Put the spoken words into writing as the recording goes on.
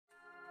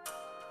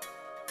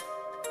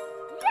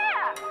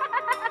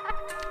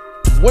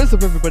What is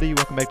up, everybody?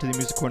 Welcome back to the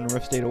Music Corner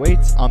Riff State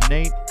Awaits. I'm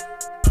Nate.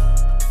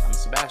 I'm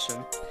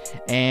Sebastian.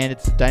 And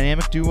it's a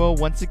dynamic duo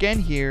once again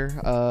here.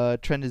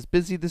 Trent is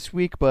busy this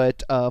week,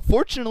 but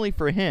fortunately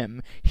for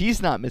him,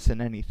 he's not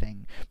missing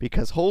anything.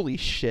 Because holy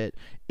shit,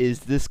 is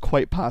this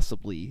quite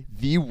possibly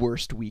the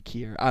worst week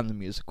here on the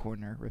Music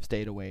Corner Riff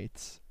State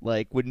Awaits.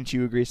 Like, wouldn't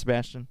you agree,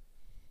 Sebastian?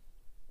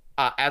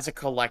 As a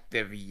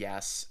collective,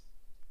 yes.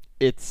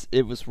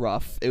 It was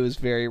rough. It was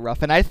very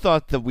rough. And I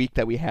thought the week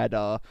that we had,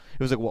 it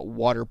was like,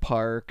 water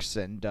parks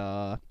and,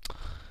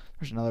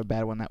 there's another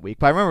bad one that week.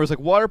 But I remember it was like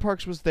water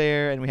parks was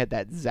there, and we had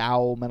that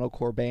Zao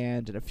metalcore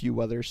band and a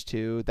few others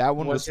too. That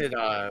one was it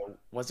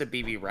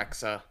BB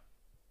Rexa?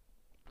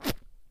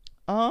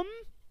 Um,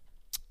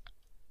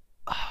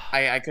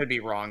 I could be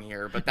wrong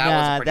here, but that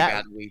was a pretty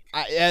bad week.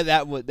 Yeah,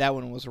 that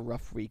one was a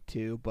rough week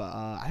too. But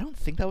I don't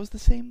think that was the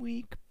same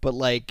week. But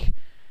like,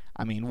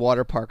 I mean,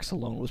 Water Parks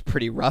alone was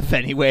pretty rough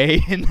anyway,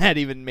 and that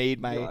even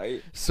made my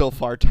so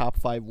far top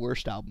 5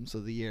 worst albums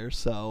of the year.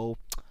 So,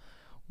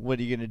 what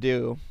are you gonna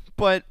do?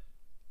 But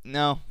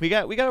no, we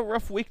got a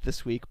rough week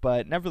this week,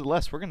 but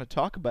nevertheless, we're gonna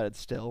talk about it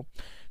still.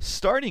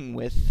 Starting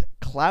with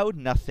Cloud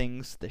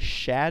Nothing's "The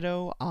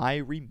Shadow I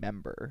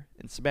Remember."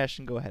 And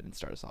Sebastian, go ahead and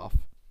start us off.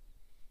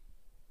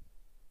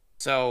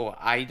 So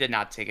I did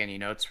not take any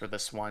notes for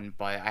this one,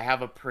 but I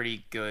have a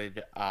pretty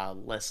good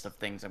list of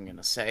things I'm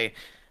gonna say.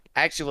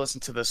 I actually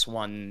listened to this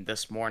one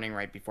this morning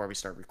right before we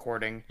start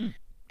recording,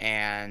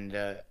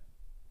 and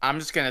I'm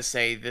just going to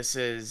say this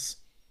is,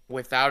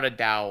 without a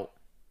doubt,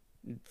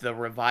 the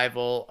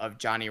revival of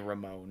Johnny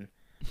Ramone.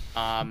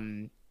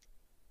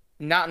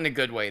 Not in a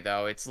good way,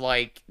 though. It's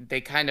like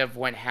they kind of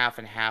went half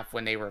and half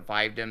when they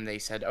revived him. They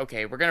said,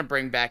 okay, we're going to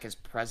bring back his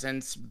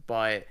presence,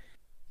 but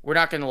we're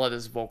not going to let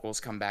his vocals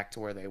come back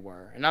to where they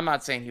were. And I'm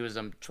not saying he was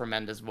a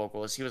tremendous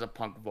vocalist. He was a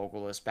punk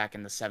vocalist back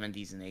in the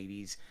 70s and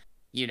 80s.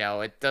 You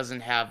know, it doesn't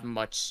have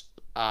much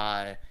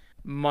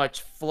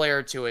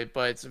flair to it,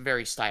 but it's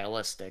very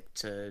stylistic,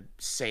 to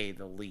say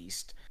the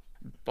least.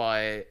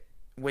 But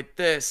with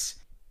this,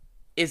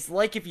 it's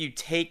like if you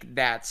take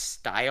that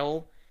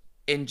style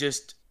and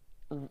just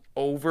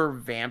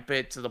over-vamp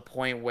it to the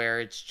point where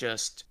it's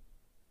just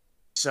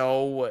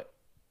so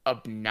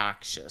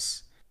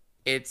obnoxious.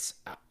 It's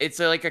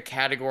like a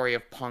category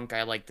of punk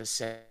I like to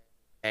say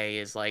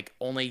is like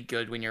only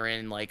good when you're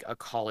in like a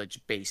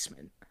college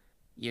basement.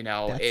 You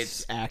know, That's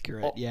it's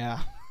accurate.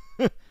 Yeah.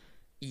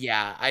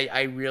 Yeah,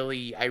 I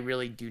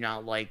really do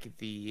not like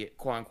the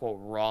quote unquote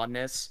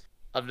rawness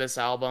of this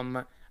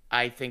album.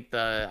 I think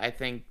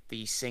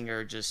the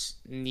singer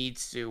just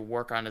needs to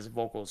work on his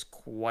vocals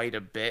quite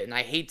a bit, and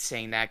I hate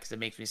saying that because it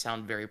makes me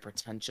sound very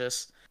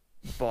pretentious.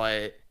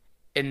 But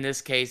in this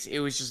case, it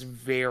was just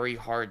very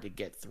hard to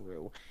get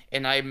through,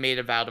 and I made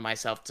a vow to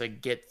myself to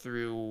get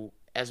through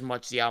as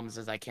much of the albums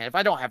as I can. If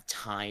I don't have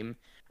time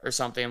or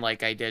something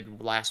like I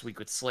did last week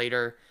with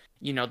Slater,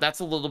 you know, that's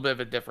a little bit of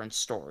a different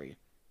story.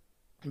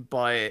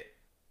 But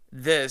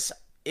this,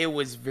 it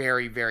was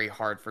very, very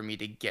hard for me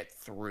to get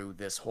through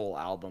this whole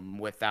album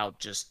without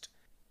just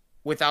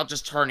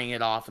turning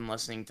it off and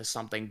listening to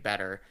something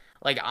better.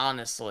 Like,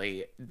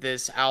 honestly,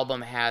 this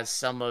album has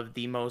some of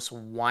the most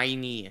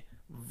whiny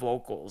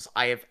vocals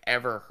I have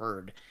ever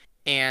heard.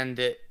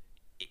 And,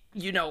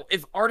 you know,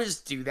 if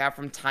artists do that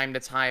from time to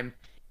time,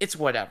 it's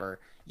whatever.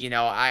 You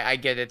know, I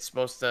get it's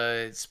supposed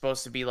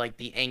to be like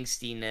the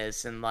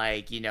angstiness and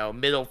like, you know,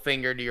 middle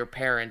finger to your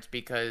parents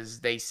because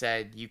they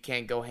said you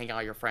can't go hang out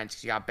with your friends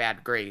because you got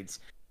bad grades.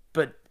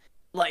 But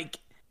like,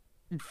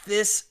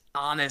 this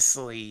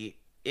honestly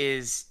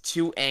is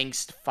too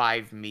angst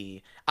 5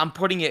 me. I'm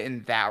putting it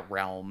in that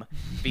realm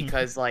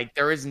because like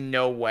there is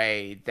no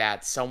way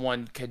that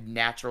someone could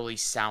naturally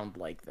sound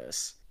like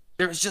this.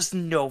 There's just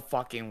no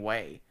fucking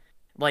way.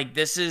 Like,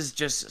 this is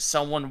just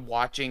someone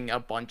watching a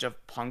bunch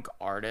of punk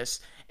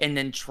artists and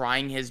then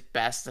trying his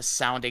best to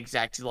sound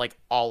exactly like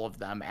all of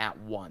them at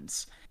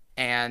once.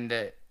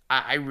 And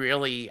I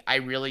really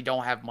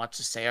don't have much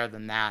to say other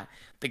than that.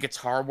 The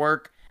guitar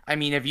work, I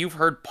mean, if you've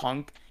heard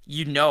punk,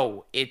 you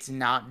know it's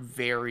not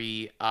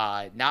very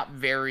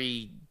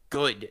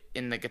good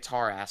in the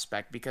guitar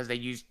aspect because they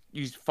use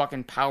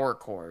fucking power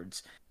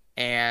chords.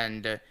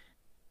 And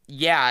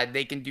yeah,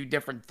 they can do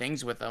different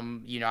things with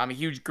them. You know, I'm a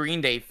huge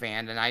Green Day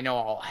fan, and I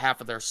know half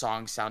of their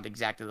songs sound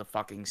exactly the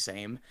fucking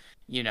same.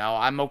 You know,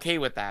 I'm okay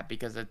with that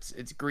because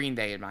it's Green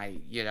Day in my,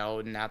 you know,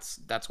 and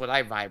that's what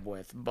I vibe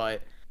with.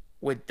 But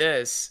with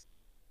this,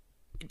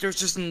 there's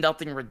just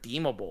nothing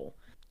redeemable.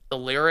 The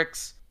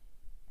lyrics,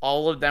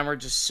 all of them are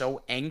just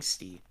so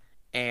angsty.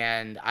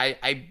 And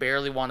I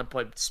barely want to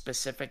put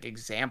specific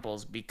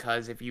examples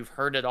because if you've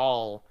heard it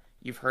all,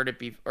 you've heard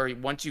it or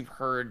once you've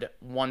heard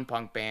one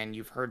punk band,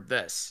 you've heard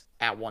this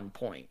at one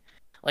point.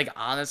 Like,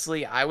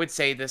 honestly, I would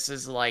say this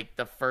is like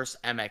the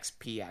first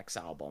MXPX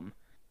album.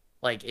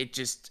 Like, it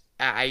just,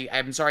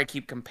 I'm sorry I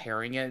keep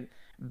comparing it,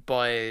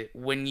 but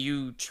when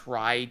you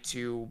try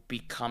to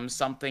become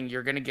something,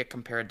 you're going to get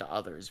compared to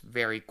others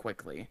very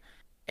quickly.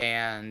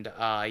 And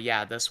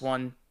yeah, this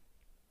one's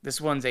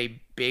a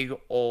big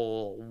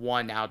ol'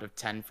 1 out of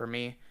 10 for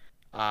me.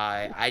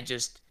 I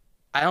just,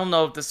 I don't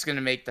know if this is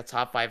gonna make the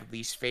top 5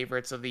 least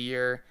favorites of the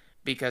year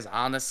because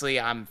honestly,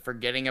 I'm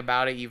forgetting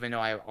about it even though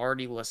I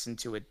already listened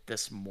to it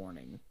this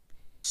morning.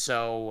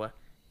 So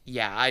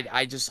yeah,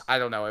 I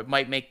don't know. It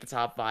might make the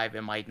top 5,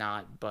 it might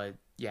not, but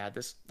yeah,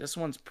 this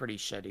one's pretty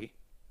shitty.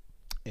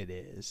 It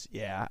is.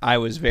 Yeah. I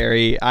was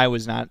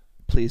not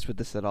pleased with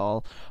this at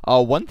all.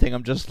 One thing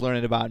I'm just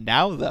learning about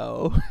now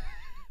though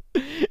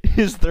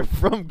is they're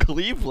from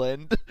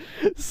Cleveland.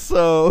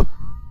 So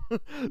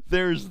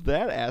there's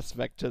that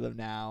aspect to them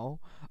now.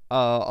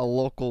 A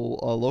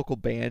local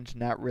band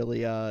not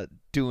really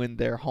doing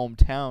their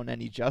hometown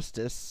any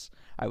justice,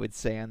 I would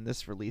say, on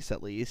this release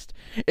at least.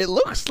 It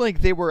looks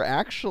like they were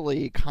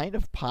actually kind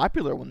of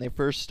popular when they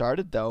first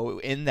started though,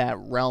 in that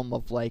realm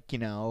of like,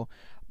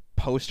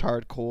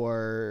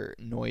 post-hardcore,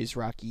 noise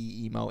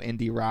rocky, emo,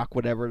 indie rock,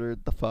 whatever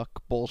the fuck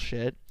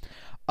bullshit.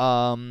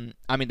 I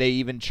mean, they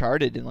even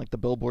charted in like the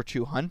Billboard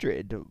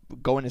 200,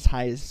 going as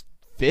high as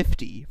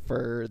 50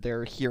 for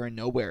their Here and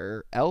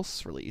Nowhere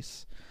Else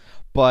release.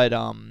 But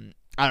I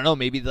don't know,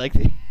 maybe like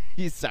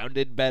he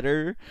sounded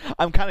better.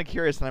 I'm kind of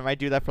curious, and I might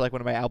do that for like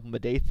one of my album a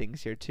day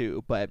things here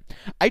too. But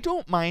I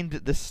don't mind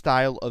the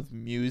style of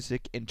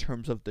music in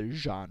terms of the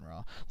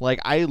genre. Like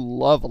I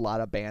love a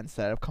lot of bands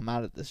that have come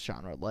out of this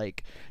genre,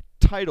 like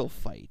Title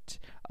Fight,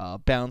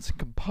 Balance and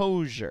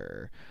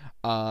Composure,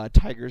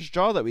 Tiger's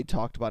Jaw that we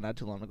talked about not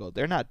too long ago.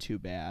 They're not too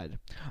bad.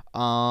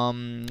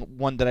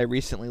 One that I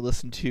recently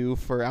listened to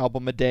for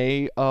album a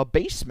day,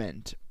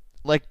 Basement.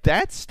 Like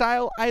that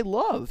style I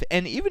love,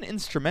 and even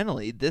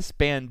instrumentally, this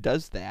band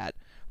does that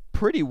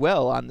pretty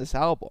well on this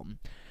album.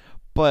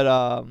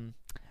 But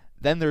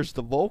then there's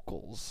the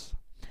vocals,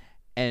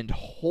 and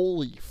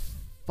holy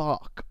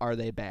fuck, are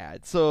they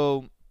bad?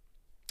 So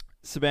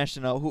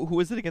Sebastian, who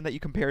is it again that you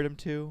compared him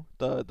to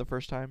the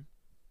first time?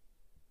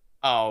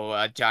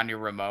 Oh, Johnny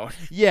Ramone.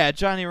 Yeah,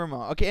 Johnny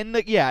Ramone. Okay, and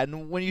like, yeah,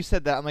 and when you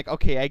said that, I'm like,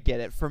 okay, I get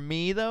it. For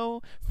me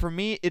though,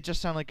 it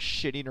just sounded like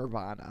shitty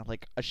Nirvana,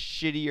 like a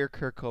shittier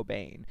Kurt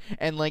Cobain.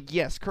 And like,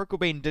 yes, Kurt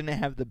Cobain didn't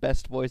have the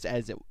best voice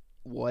as it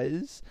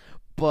was,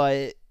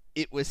 but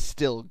it was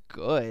still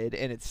good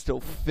and it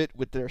still fit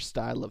with their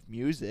style of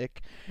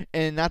music.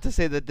 And not to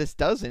say that this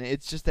doesn't,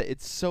 it's just that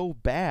it's so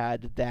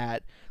bad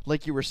that,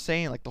 like you were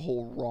saying, like the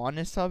whole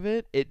rawness of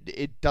it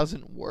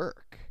doesn't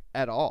work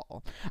at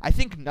all. I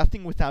think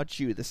Nothing Without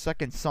You, the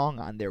second song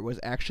on there, was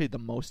actually the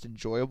most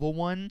enjoyable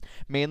one,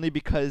 mainly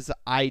because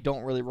I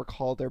don't really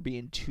recall there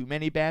being too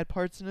many bad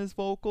parts in his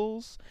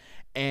vocals,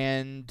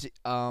 and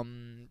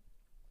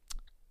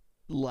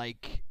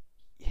like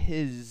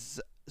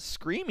his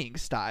screaming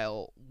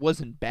style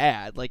wasn't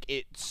bad. Like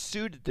it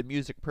suited the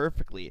music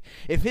perfectly.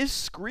 If his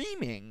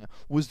screaming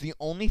was the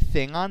only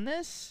thing on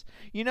this,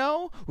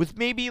 with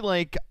maybe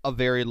like a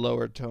very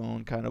lower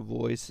tone kind of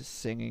voice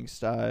singing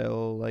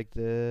style like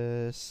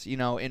this,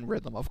 in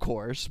rhythm of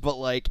course, but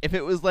like if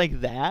it was like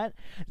that,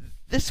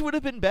 this would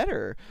have been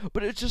better.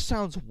 But it just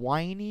sounds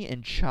whiny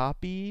and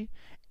choppy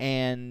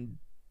and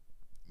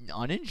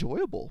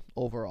unenjoyable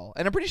overall.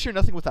 And I'm pretty sure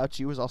Nothing Without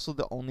You was also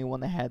the only one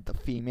that had the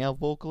female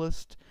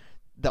vocalist,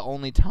 the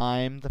only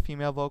time the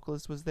female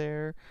vocalist was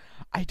there.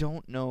 I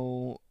don't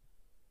know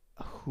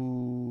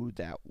who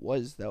that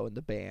was though in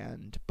the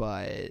band,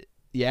 but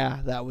yeah,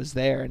 that was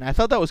there, and I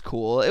thought that was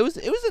cool. It was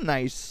a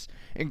nice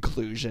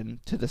inclusion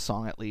to the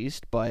song at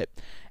least. But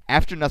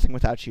after Nothing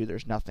Without You,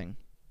 there's nothing.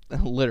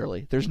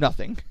 Literally, there's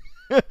nothing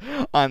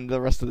on the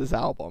rest of this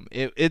album.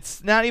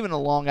 It's not even a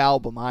long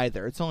album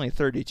either. It's only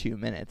 32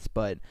 minutes,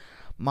 but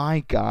my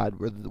God,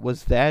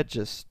 was that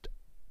just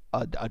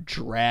a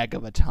drag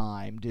of a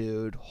time,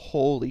 dude.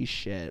 Holy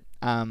shit.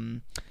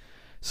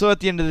 So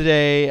at the end of the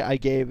day, I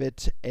gave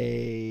it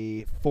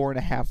a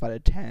 4.5 out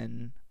of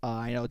 10.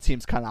 I know it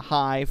seems kind of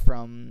high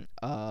from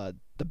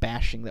the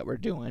bashing that we're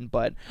doing,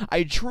 but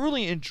I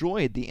truly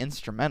enjoyed the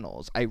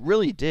instrumentals. I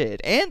really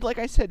did. And like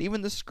I said,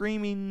 even the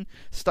screaming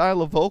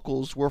style of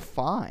vocals were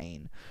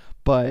fine.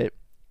 But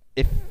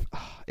if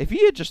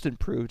he had just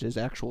improved his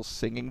actual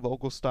singing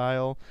vocal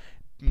style,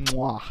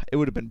 it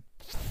would have been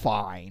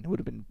fine. It would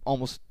have been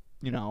almost,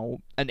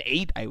 an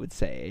 8, I would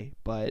say.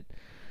 But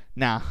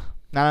nah,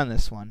 not on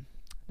this one.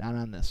 Not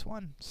on this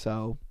one.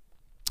 So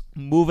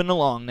moving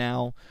along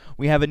now,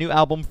 we have a new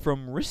album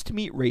from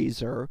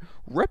Wristmeetrazor,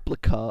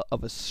 Replica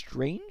of a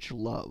Strange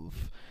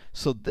Love.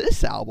 So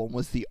this album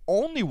was the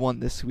only one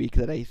this week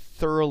that I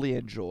thoroughly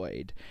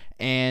enjoyed.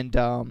 And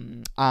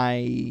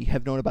I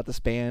have known about this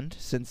band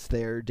since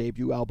their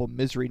debut album,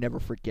 Misery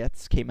Never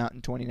Forgets, came out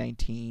in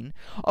 2019.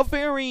 A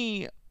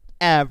very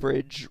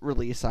average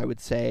release, I would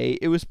say.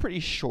 It was pretty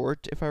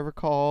short, if I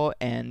recall,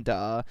 and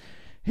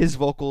his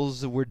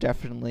vocals were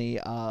definitely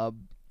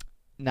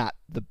not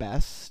the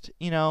best,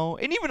 and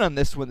even on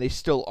this one they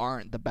still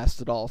aren't the best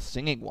at all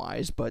singing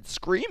wise, but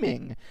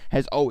screaming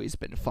has always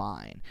been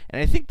fine.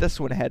 And I think this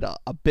one had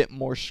a bit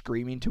more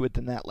screaming to it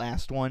than that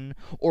last one,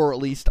 or at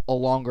least a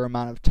longer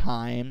amount of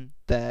time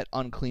that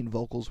unclean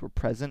vocals were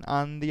present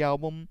on the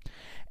album.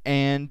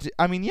 And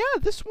I mean, yeah,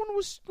 this one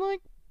was like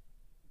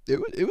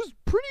it was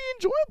pretty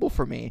enjoyable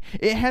for me.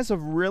 It has a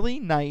really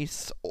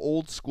nice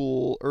old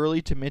school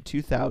early to mid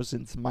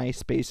 2000s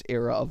MySpace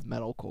era of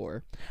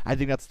metalcore. I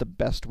think that's the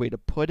best way to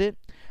put it.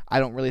 I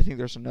don't really think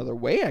there's another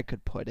way I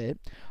could put it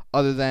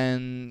other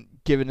than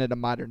giving it a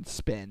modern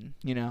spin,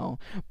 you know.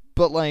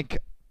 But like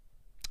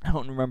I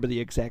don't remember the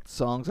exact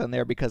songs on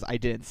there because I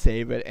didn't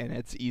save it and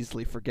it's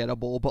easily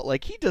forgettable, but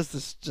like he does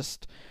this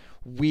just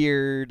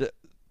weird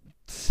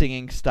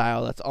singing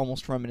style that's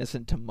almost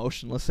reminiscent to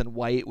Motionless in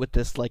White with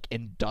this like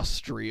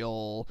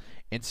industrial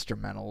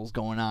instrumentals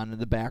going on in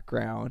the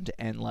background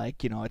and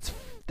like, you know, it's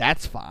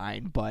that's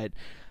fine, but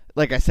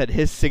like I said,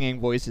 his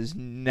singing voice is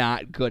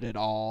not good at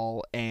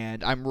all,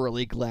 and I'm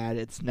really glad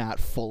it's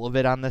not full of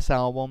it on this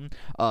album.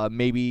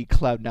 Maybe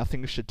Cloud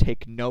Nothing should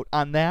take note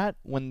on that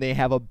when they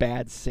have a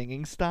bad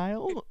singing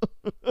style.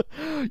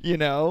 You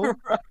know?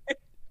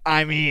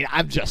 I mean,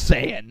 I'm just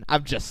saying.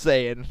 I'm just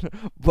saying.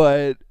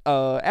 But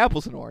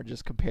apples and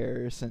oranges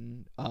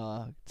comparison,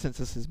 since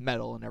this is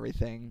metal and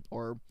everything,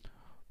 or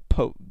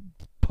po-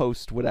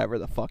 post whatever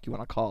the fuck you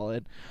want to call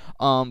it.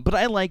 But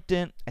I liked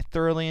it. I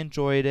thoroughly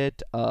enjoyed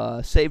it.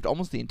 Saved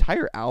almost the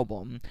entire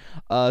album.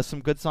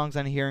 Some good songs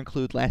on here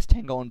include Last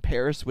Tango in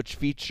Paris, which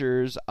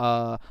features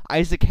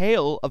Isaac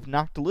Hale of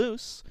Knocked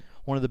Loose,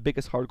 one of the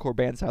biggest hardcore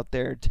bands out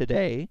there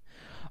today.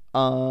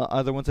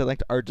 Other ones I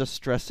liked are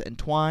Distress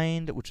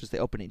Entwined, which is the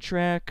opening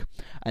track,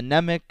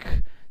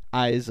 Anemic,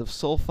 Eyes of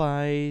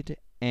Sulfide,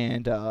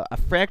 and A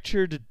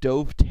Fractured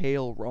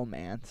Dovetail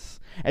Romance.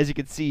 As you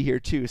can see here,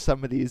 too,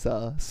 some of these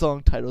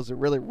song titles are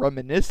really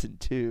reminiscent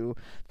to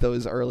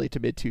those early to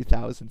mid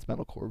 2000s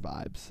metalcore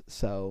vibes.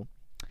 So,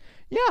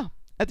 yeah,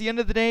 at the end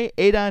of the day,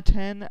 8 out of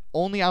 10.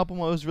 Only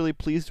album I was really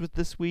pleased with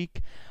this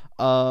week.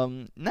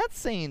 Not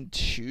saying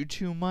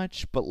too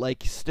much, but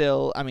like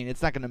still, I mean,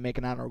 it's not gonna make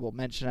an honorable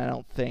mention, I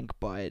don't think,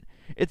 but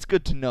it's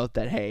good to note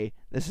that hey,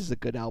 this is a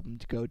good album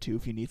to go to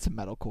if you need some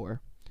metalcore.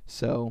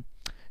 So,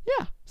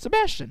 yeah,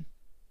 Sebastian.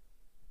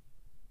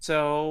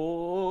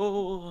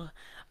 So,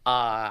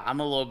 I'm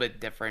a little bit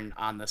different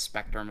on the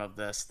spectrum of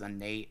this than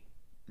Nate.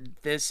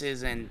 This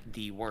isn't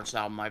the worst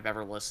album I've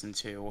ever listened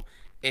to.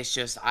 It's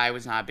just I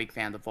was not a big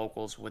fan of the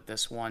vocals with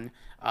this one.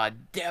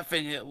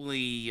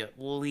 Definitely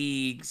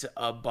leagues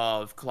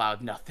above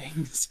Cloud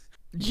Nothings.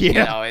 You Yeah.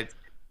 know, it's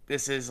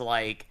this is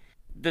like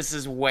this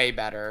is way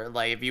better.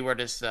 Like if you were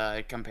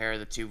to compare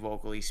the two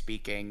vocally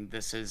speaking,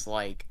 this is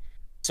like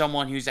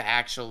someone who's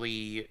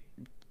actually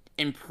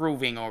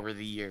improving over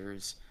the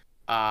years.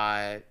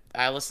 I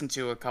listened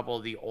to a couple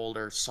of the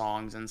older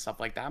songs and stuff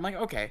like that. I'm like,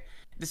 okay,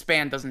 this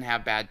band doesn't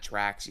have bad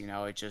tracks, you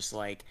know. It's just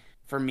like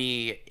for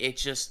me,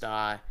 it's just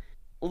a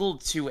little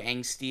too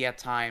angsty at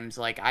times.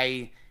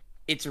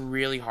 It's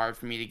really hard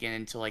for me to get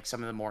into like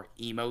some of the more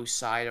emo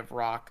side of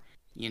rock.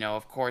 You know,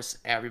 of course,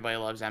 everybody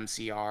loves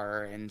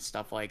MCR and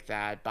stuff like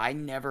that, but I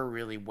never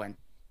really went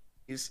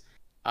these.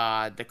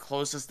 The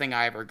closest thing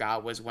I ever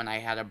got was when I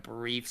had a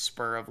brief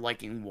spur of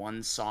liking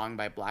one song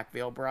by Black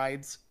Veil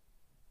Brides.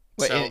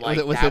 So Was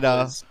it like that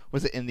was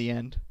was it in the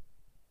end?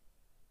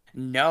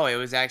 no, it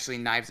was actually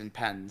Knives and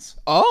Pens.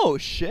 Oh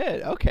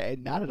shit. Okay,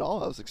 not at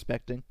all I was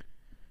expecting.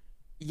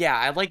 Yeah,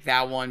 I like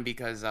that one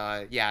because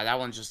yeah, that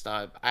one's just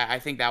I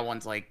think that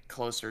one's like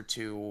closer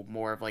to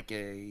more of like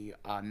a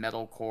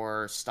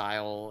metalcore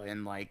style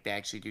and like they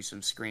actually do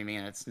some screaming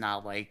and it's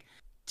not like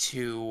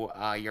too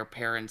your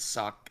parents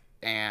suck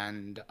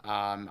and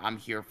I'm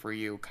here for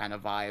you kind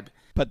of vibe.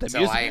 But the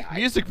So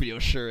music video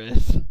sure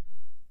is.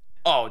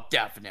 oh,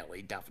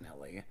 definitely,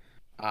 definitely.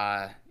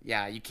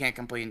 Yeah, you can't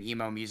complete an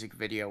emo music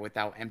video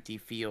without empty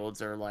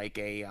fields or like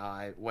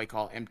a what you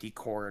call empty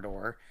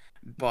corridor.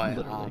 But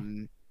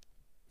Literally.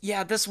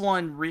 yeah, this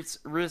one,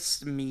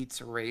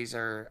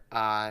 Wristmeetrazor.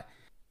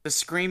 The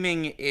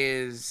screaming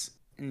is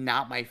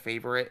not my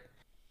favorite.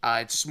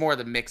 It's just more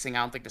the mixing. I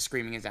don't think the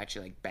screaming is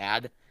actually like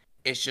bad.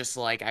 It's just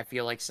like I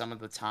feel like some of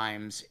the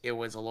times it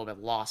was a little bit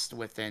lost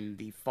within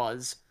the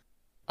fuzz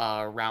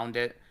around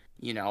it.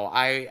 You know,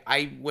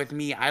 with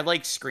me, I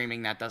like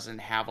screaming that doesn't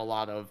have a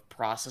lot of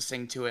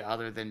processing to it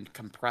other than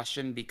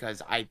compression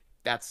because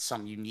that's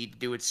something you need to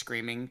do with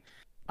screaming.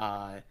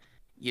 Uh,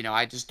 you know,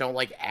 I just don't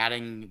like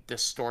adding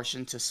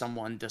distortion to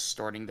someone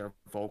distorting their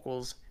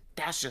vocals.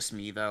 That's just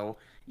me though.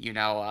 You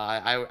know,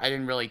 I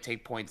didn't really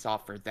take points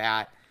off for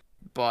that,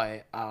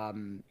 but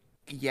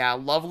yeah,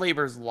 Love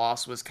Labor's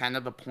Lost was kind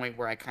of the point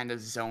where I kind of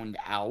zoned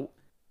out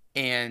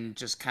and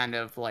just kind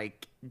of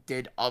like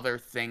did other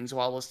things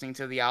while listening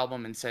to the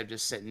album instead of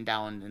just sitting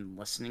down and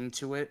listening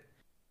to it.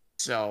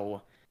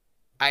 So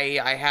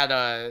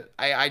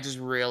I just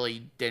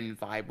really didn't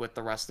vibe with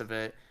the rest of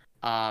it.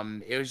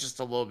 It was just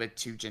a little bit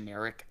too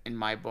generic in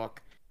my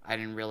book. I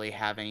didn't really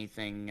have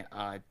anything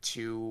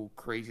too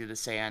crazy to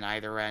say on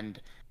either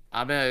end.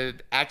 I'm gonna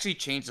actually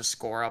change the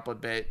score up a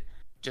bit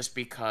just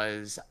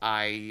because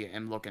I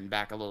am looking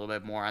back a little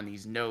bit more on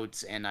these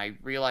notes and I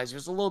realize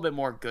there's a little bit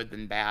more good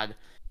than bad.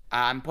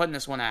 I'm putting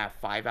this one at a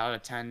 5 out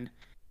of 10, to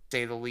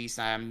say the least.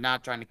 I'm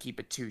not trying to keep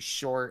it too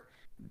short,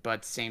 but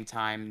at the same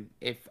time,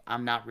 if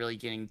I'm not really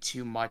getting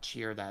too much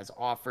here that is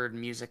offered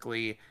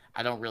musically,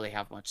 I don't really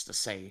have much to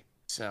say.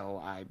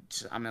 So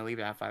I'm gonna leave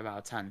it at 5 out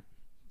of 10.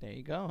 There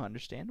you go.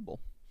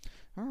 Understandable.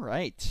 All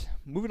right.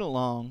 Moving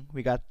along,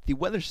 we got the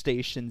Weather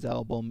Stations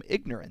album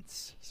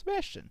Ignorance.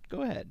 Sebastian,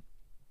 go ahead.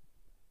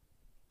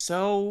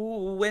 So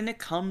when it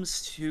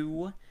comes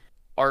to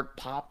art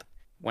pop,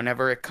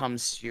 whenever it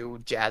comes to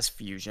jazz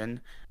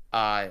fusion,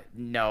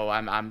 no,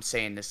 I'm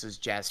saying this is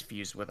jazz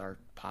fused with art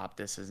pop.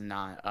 This is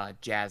not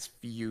jazz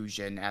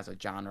fusion as a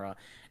genre.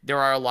 There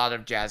are a lot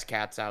of jazz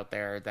cats out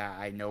there that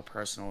I know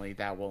personally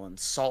that will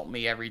insult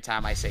me every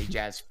time I say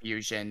jazz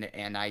fusion,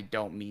 and I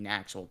don't mean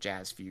actual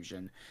jazz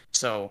fusion.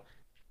 So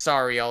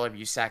sorry, all of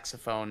you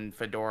saxophone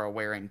fedora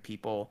wearing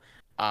people.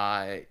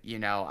 I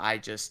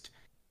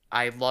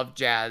love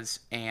jazz,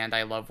 and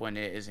I love when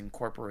it is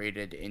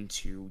incorporated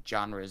into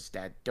genres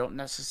that don't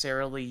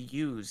necessarily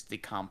use the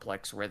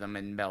complex rhythm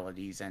and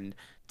melodies and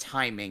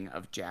timing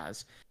of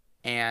jazz.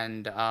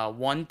 And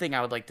one thing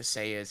I would like to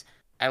say is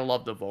I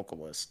love the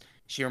vocalist.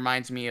 She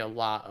reminds me a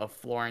lot of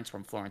Florence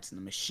from Florence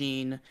and the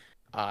Machine.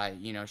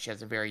 She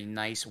has a very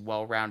nice,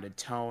 well-rounded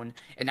tone.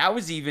 And I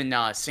was even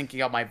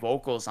syncing up my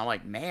vocals. I'm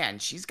like, man,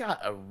 she's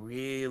got a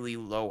really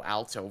low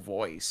alto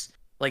voice.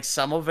 Like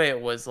some of it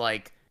was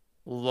like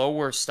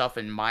lower stuff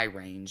in my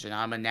range, and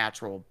I'm a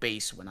natural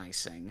bass when I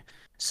sing.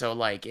 So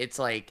like it's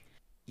like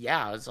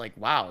yeah, I was like,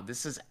 wow,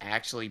 this is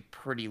actually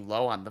pretty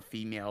low on the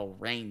female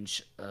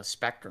range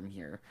spectrum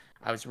here.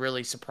 I was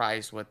really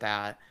surprised with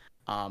that.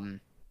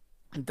 Um,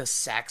 the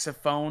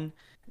saxophone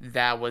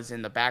that was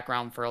in the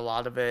background for a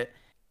lot of it,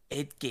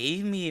 it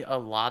gave me a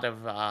lot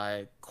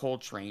of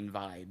Coltrane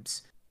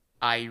vibes.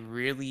 I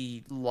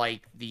really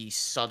like the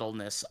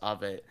subtleness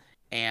of it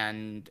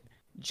and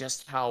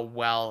just how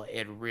well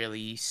it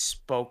really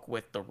spoke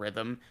with the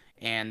rhythm,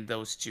 and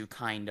those two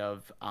kind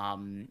of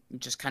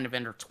just kind of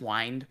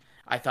intertwined.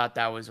 I thought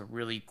that was a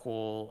really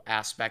cool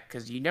aspect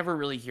because you never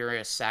really hear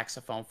a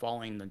saxophone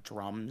following the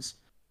drums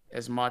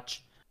as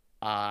much.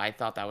 I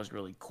thought that was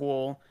really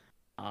cool.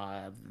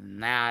 Than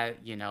that,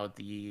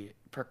 the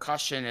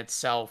percussion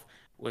itself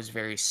was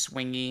very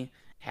swingy,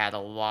 had a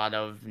lot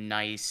of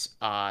nice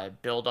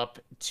build up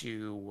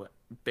to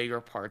bigger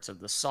parts of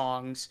the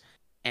songs.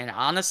 And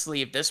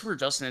honestly, if this were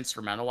just an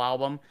instrumental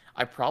album,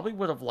 I probably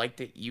would have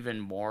liked it even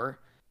more.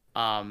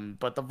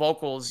 But the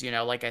vocals,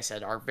 like I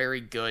said, are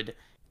very good.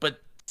 But at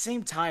the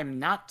same time,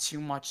 not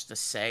too much to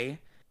say.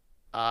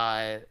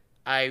 Uh,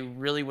 I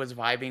really was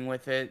vibing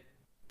with it,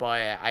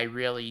 but I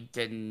really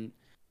didn't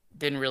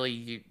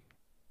really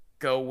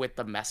go with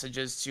the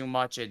messages too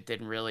much. It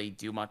didn't really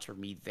do much for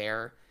me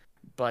there.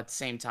 But at the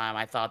same time,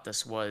 I thought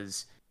this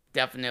was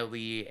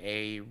definitely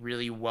a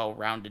really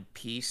well-rounded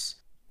piece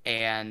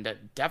and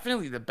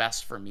definitely the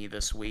best for me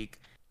this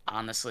week.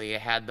 Honestly, it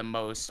had the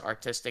most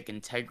artistic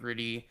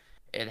integrity.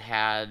 It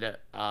had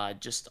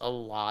just a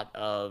lot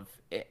of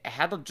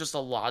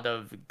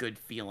good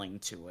feeling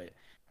to it,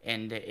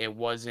 and it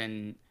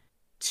wasn't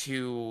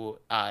too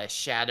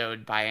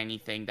shadowed by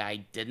anything that I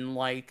didn't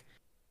like.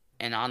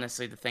 And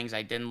honestly, the things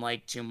I didn't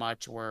like too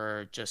much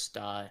were just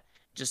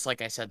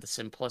like I said, the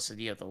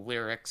simplicity of the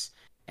lyrics,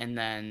 and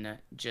then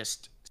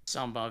just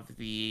some of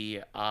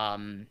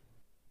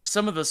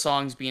the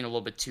songs being a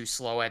little bit too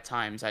slow at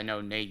times. I know,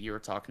 Nate, you were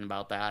talking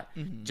about that.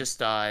 Mm-hmm. Just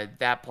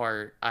that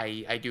part,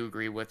 I do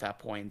agree with that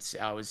point.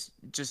 I was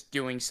just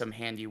doing some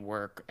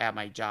handiwork at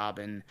my job,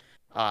 and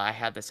I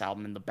had this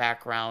album in the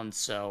background,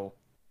 so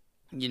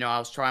I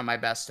was trying my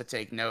best to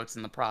take notes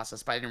in the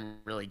process, but I didn't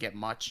really get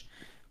much.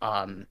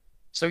 Um,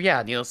 so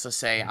yeah, needless to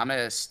say, I'm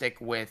gonna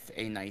stick with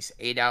a nice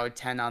 8 out of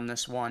 10 on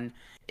this one.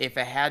 If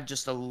it had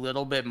just a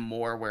little bit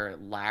more where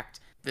it lacked,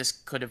 this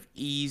could have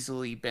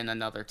easily been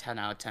another 10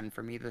 out of 10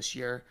 for me this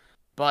year.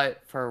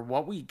 But for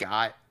what we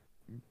got,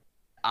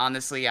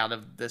 honestly, out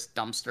of this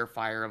dumpster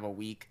fire of a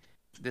week,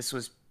 this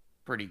was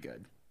pretty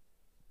good.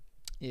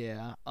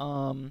 Yeah.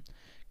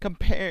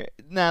 Compare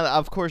now.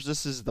 Of course,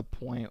 this is the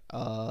point.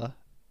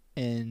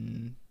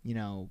 In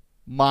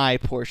my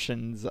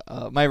portions,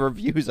 my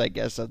reviews, I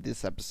guess, of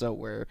this episode,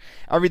 where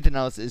everything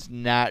else is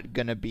not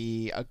gonna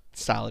be a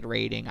solid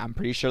rating. I'm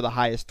pretty sure the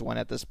highest one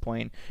at this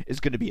point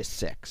is gonna be a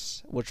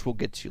 6, which we'll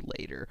get to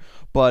later.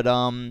 But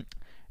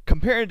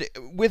compared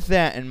with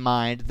that in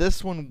mind,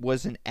 this one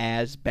wasn't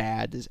as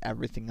bad as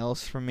everything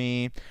else for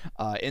me.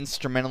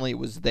 Instrumentally, it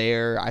was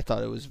there. I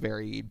thought it was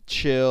very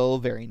chill,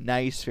 very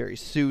nice, very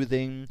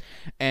soothing,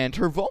 and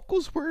her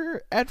vocals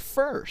were at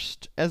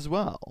first as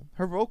well.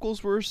 Her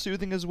vocals were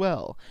soothing as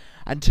well,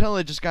 until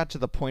it just got to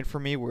the point for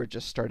me where it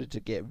just started to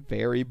get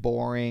very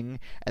boring,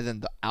 and then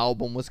the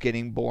album was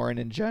getting boring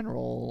in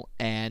general,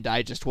 and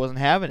I just wasn't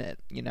having it.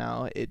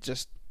 It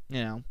just,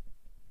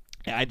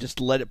 I just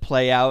let it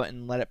play out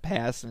and let it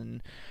pass,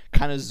 and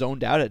kind of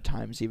zoned out at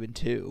times even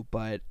too.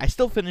 But I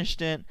still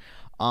finished it.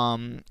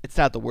 It's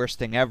not the worst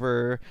thing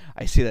ever.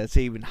 I see that it's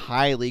even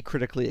highly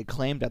critically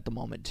acclaimed at the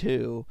moment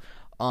too.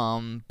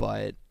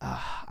 But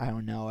I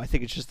don't know. I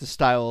think it's just a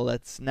style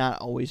that's not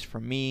always for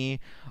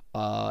me.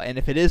 And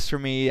if it is for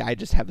me, I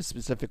just have a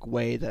specific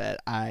way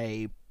that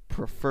I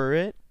prefer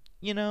it.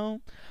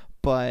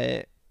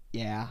 But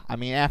Yeah, I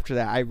mean, after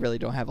that, I really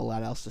don't have a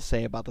lot else to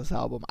say about this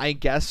album. I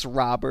guess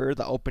Robber,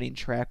 the opening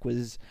track,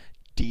 was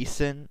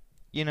decent,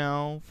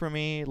 for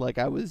me. Like,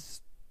 I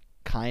was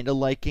kind of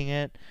liking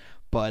it,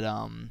 but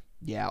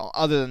yeah.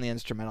 Other than the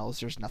instrumentals,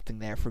 there's nothing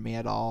there for me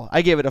at all.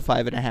 I gave it a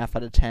 5.5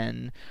 out of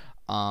 10,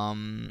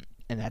 and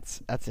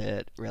that's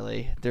it.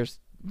 Really, there's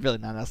really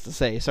not else to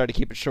say. Sorry to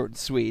keep it short and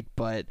sweet,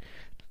 but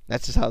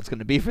that's just how it's going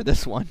to be for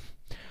this one.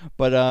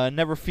 But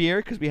never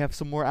fear, because we have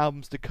some more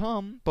albums to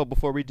come. But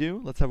before we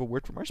do, let's have a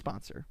word from our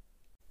sponsor.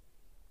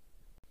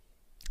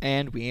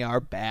 And we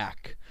are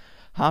back.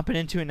 Hopping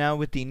into it now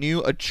with the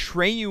new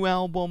Atreyu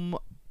album,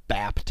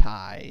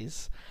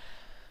 Baptize.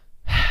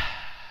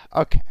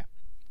 Okay,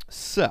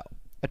 so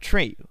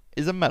Atreyu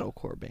is a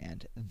metalcore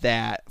band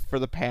that, for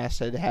the past,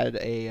 had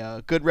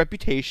a good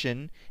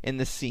reputation in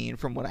the scene,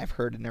 from what I've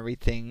heard and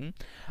everything.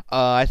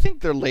 I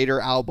think their later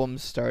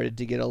albums started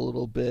to get a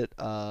little bit,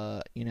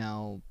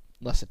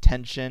 less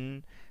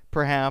attention,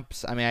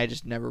 perhaps. I mean, I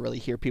just never really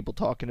hear people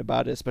talking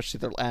about it, especially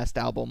their last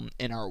album,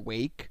 In Our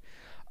Wake.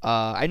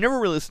 I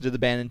never really listened to the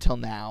band until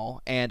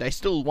now, and I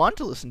still want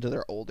to listen to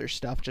their older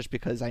stuff just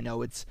because I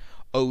know it's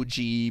OG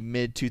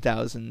mid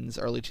 2000s,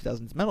 early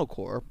 2000s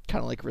metalcore,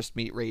 kind of like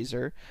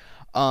Wristmeetrazor.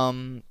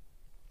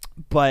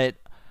 But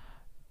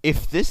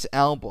if this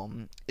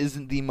album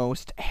isn't the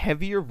most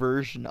heavier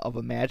version of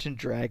Imagine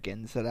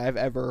Dragons that I've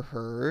ever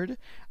heard,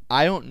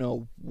 I don't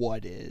know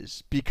what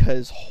is,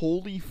 because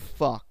holy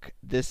fuck,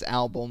 this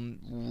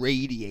album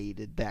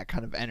radiated that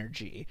kind of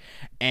energy,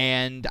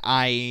 and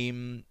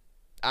I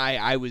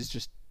was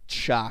just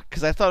shocked,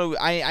 because I thought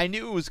I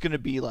knew it was gonna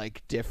be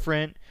like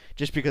different,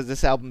 just because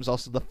this album is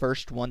also the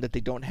first one that they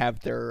don't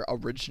have their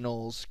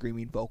original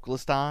screaming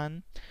vocalist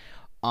on.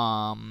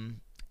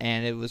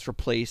 And it was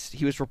replaced.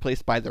 He was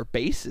replaced by their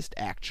bassist,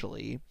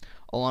 actually,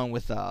 along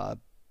with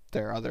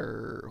their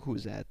other,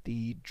 who's that?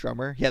 The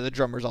drummer. Yeah, the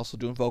drummer's also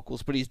doing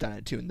vocals, but he's done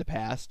it too in the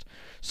past.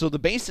 So the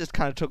bassist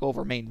kind of took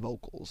over main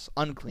vocals,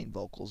 unclean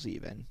vocals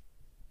even.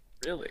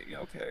 Really?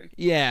 Okay.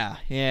 Yeah,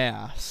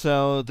 yeah.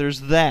 So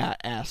there's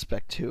that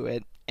aspect to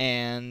it,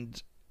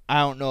 and I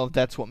don't know if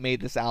that's what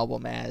made this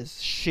album as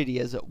shitty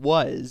as it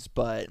was,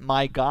 but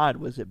my god,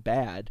 was it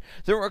bad.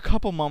 There were a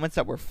couple moments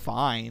that were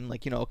fine,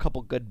 like, a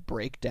couple good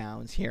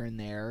breakdowns here and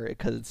there,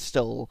 because it's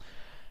still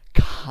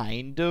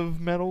kind of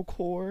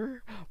metalcore,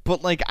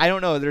 but, like, I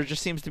don't know, there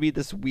just seems to be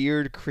this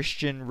weird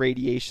Christian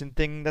radiation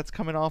thing that's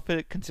coming off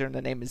it, considering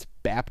the name is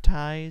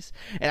Baptize,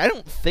 and I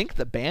don't think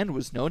the band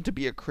was known to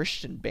be a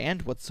Christian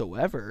band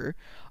whatsoever,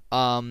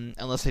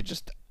 unless I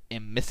just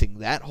am missing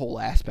that whole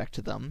aspect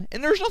to them,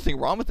 and there's nothing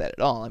wrong with that at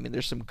all. I mean,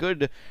 there's some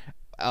good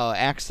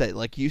acts that,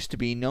 like, used to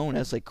be known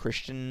as, like,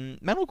 Christian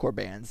metalcore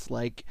bands,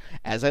 like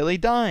As I Lay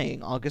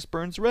Dying, August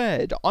Burns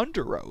Red,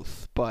 Under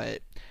Oath,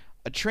 but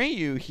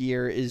Atreyu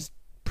here is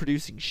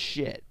producing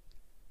shit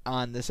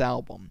on this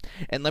album.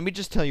 And let me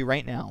just tell you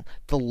right now,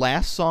 the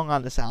last song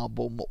on this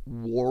album,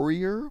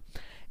 Warrior,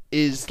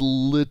 is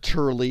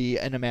literally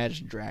an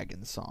Imagine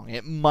Dragons song.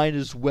 It might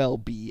as well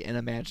be an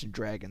Imagine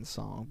Dragons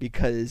song,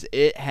 because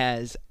it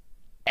has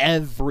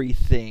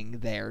everything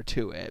there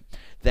to it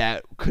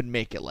that could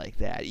make it like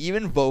that.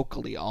 Even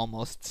vocally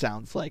almost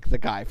sounds like the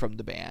guy from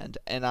the band.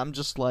 And I'm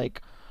just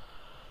like,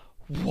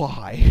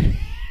 why?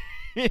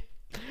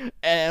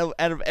 And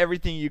out of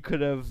everything you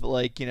could have,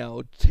 like,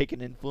 taken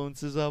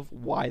influences of,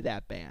 why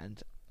that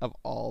band of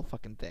all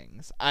fucking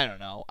things? I don't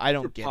know. I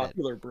don't get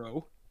popular, it.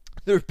 bro.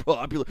 They're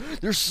popular.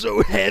 They're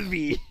so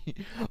heavy.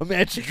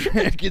 Imagine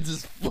Dragons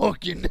is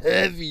fucking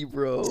heavy,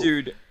 bro.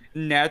 Dude,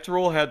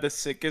 Natural had the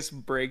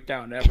sickest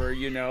breakdown ever,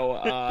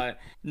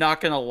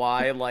 not gonna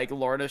lie, like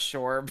Lorna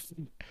Shore,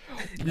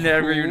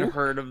 never even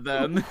heard of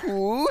them.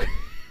 Who?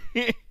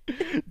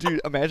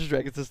 Dude, Imagine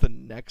Dragons is the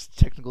next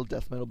technical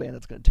death metal band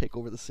that's gonna take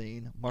over the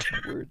scene. Mark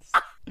my words.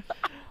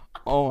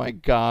 Oh my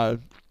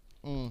god.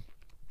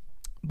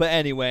 But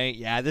anyway,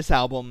 yeah, this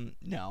album,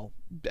 no.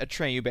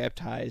 Atreyu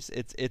Baptize,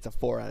 it's a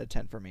 4 out of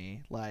 10 for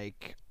me.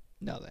 Like,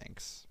 no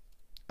thanks.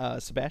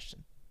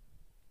 Sebastian.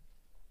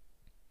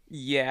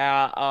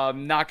 Yeah,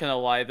 not gonna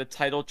lie, the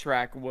title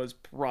track was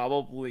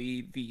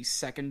probably the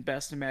second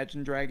best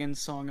Imagine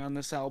Dragons song on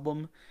this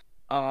album.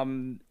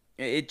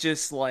 It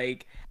just,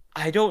 like,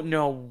 I don't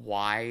know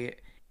why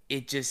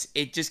it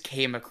just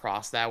came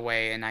across that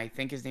way, and I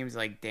think his name is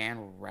like Dan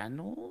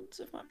Reynolds,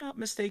 if I'm not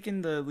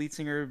mistaken, the lead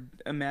singer of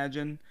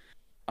Imagine.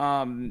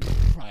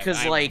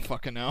 Because, I like, don't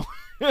fucking know.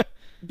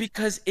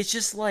 because it's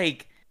just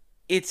like,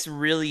 it's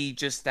really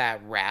just that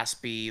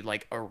raspy,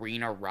 like,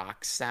 arena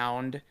rock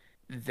sound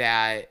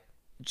that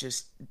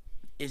just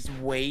is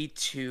way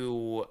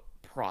too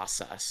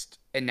processed,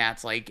 and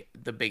that's, like,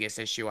 the biggest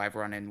issue I've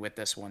run in with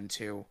this one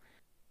too.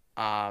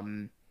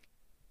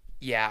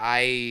 Yeah,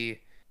 I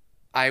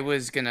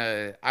was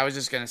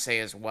just gonna say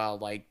as well,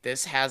 like,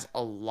 this has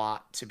a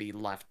lot to be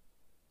left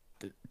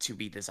to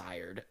be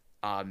desired.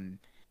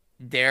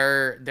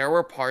 There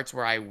were parts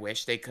where I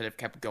wish they could have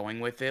kept going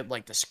with it.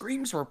 Like, the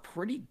screams were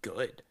pretty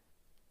good.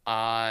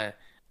 I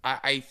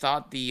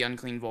thought the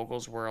unclean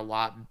vocals were a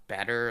lot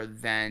better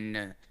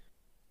than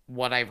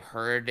what I've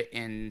heard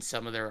in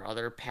some of their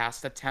other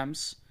past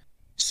attempts.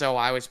 So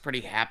I was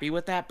pretty happy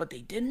with that, but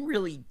they didn't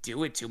really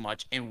do it too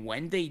much. And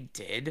when they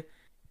did,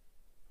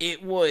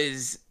 it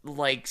was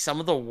like some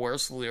of the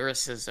worst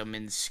lyricism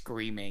and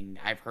screaming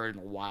I've heard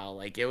in a while.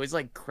 Like it was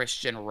like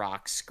Christian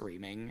rock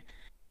screaming.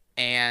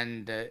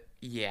 And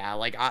yeah,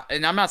 like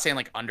and I'm not saying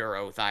like Under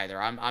Oath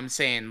either. I'm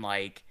saying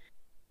like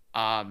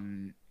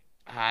um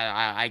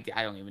I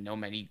don't even know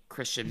many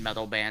Christian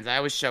metal bands. I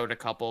always showed a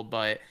couple,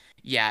 but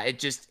yeah, it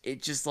just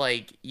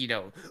like,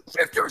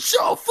 lift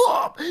yourself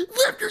up,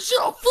 lift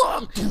yourself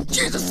up.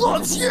 Jesus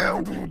loves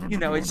you.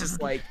 It's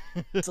just like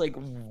it's like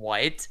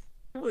what?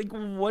 Like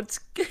what's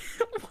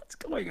what's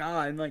going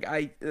on? Like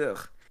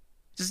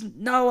just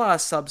not a lot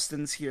of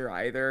substance here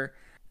either.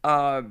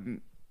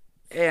 Um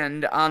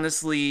and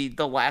honestly,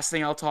 the last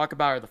thing I'll talk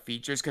about are the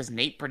features because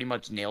Nate pretty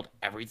much nailed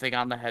everything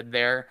on the head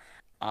there.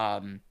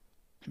 Um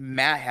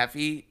Matt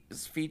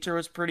Heffy's feature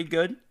was pretty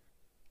good.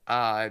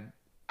 Uh,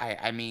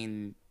 I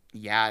mean,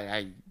 yeah,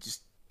 I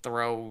just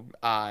throw.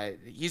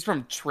 He's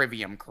from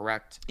Trivium,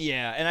 correct?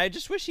 Yeah, and I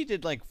just wish he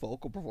did like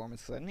vocal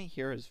performance because I didn't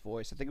hear his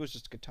voice. I think it was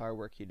just guitar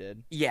work he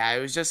did. Yeah,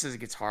 it was just his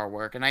guitar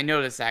work, and I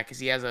noticed that because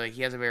he has a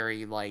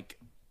very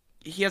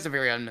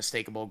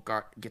unmistakable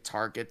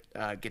guitar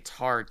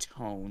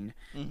tone.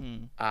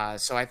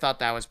 So I thought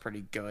that was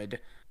pretty good.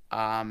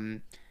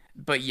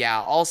 But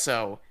yeah,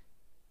 also,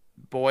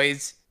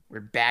 boys, we're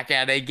back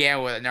at it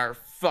again with another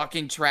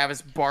fucking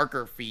Travis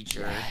Barker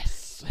feature.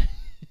 Yes.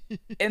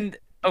 And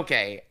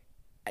okay,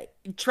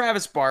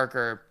 Travis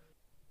Barker,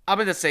 I'm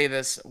gonna say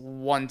this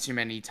one too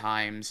many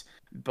times,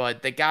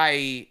 but the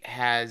guy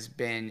has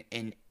been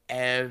in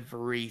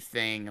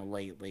everything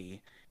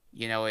lately.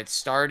 It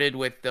started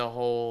with the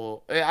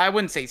whole, I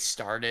wouldn't say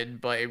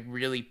started, but it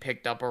really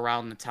picked up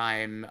around the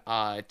time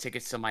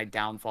Tickets to My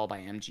Downfall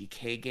by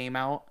MGK came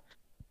out.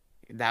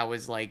 That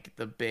was like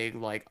the big,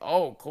 like,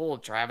 oh cool,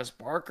 Travis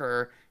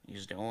Barker,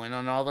 he's doing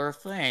another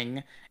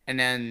thing. And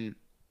then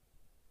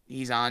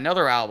he's on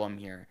another album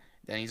here.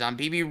 Then he's on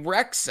BB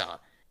Rexa.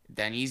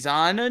 Then he's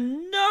on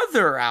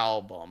another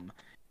album.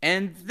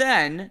 And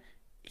then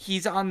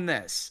he's on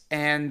this.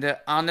 And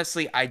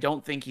honestly, I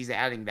don't think he's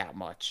adding that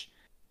much.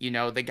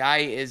 The guy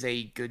is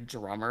a good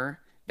drummer.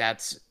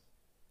 That's,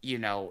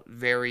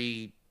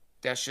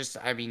 that's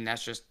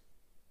just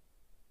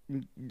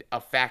a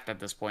fact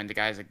at this point. The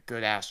guy's a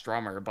good ass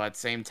drummer, but at the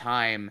same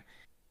time,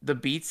 the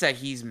beats that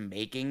he's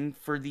making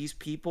for these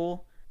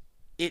people,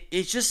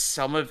 it's just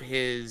some of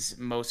his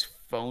most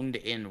phoned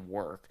in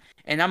work.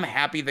 And I'm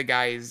happy the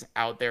guy's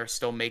out there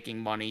still making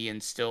money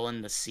and still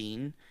in the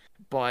scene,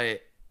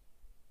 but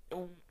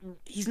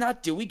he's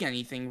not doing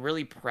anything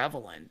really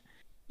prevalent.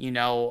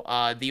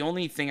 The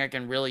only thing I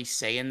can really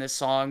say in this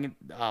song,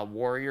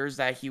 Warriors,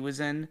 that he was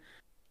in,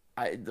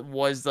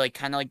 was like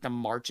kind of like the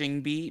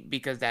marching beat,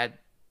 because that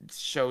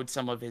showed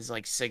some of his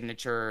like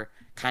signature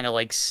kind of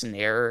like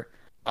snare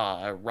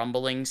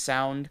rumbling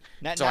sound.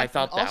 I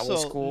thought that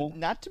was cool.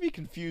 Not to be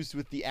confused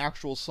with the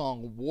actual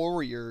song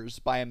Warriors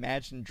by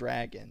Imagine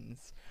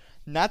Dragons.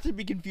 Not to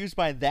be confused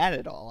by that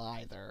at all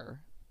either.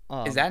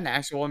 Is that an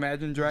actual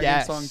Imagine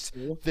Dragons song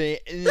too?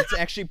 It's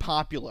actually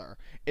popular.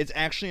 It's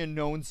actually a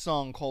known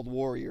song called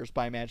Warriors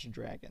by Imagine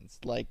Dragons.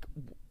 Like,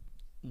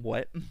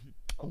 what?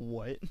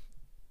 What?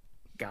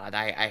 God,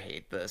 I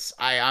hate this.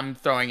 I'm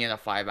throwing in a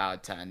 5 out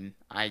of 10.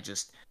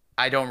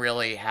 I don't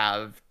really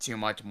have too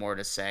much more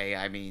to say.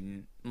 I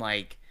mean,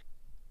 like,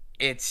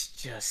 it's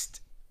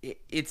just,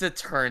 it's a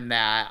turn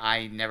that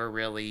I never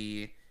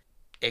really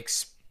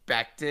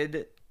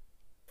expected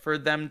for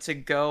them to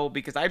go,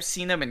 because I've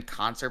seen them in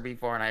concert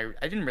before and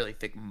I didn't really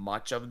think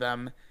much of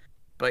them.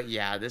 But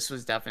yeah, this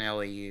is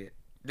definitely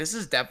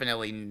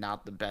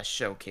not the best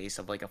showcase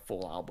of like a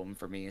full album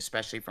for me,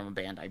 especially from a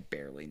band I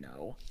barely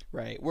know.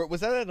 Right. Was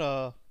that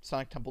at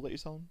Sonic Temple that you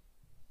saw them?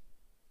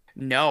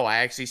 No, I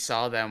actually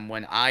saw them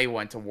when I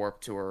went to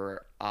Warped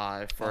Tour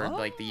for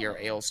like the year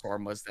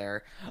Ailstorm was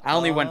there. I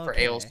only went for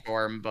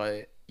Ailstorm,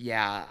 but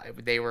yeah,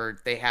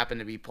 they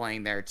happened to be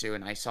playing there too,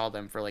 and I saw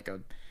them for like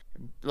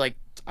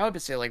I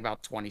would say like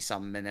about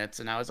 20-something minutes,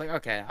 and I was like,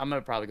 okay, I'm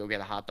gonna probably go get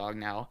a hot dog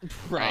now.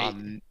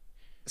 Right.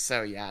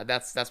 So yeah,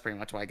 that's pretty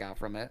much what I got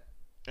from it.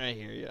 I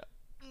hear you.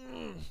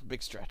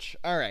 Big stretch.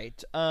 All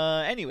right.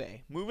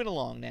 Anyway, moving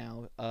along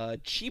now.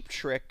 Cheap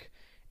Trick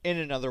in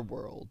Another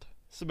World.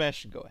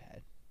 Sebastian, go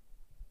ahead.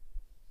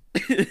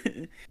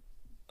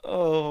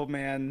 Oh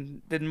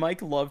man, did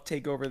Mike Love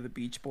take over the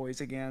Beach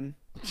Boys again?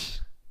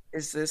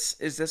 Is this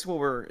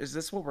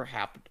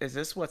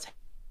what's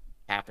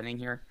happening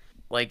here?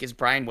 Like, is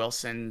Brian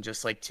Wilson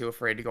just like too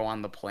afraid to go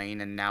on the plane,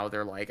 and now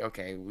they're like,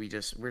 okay, we're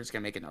just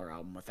gonna make another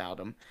album without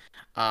him?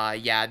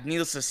 Yeah,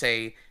 needless to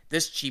say,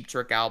 this Cheap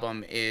Trick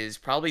album is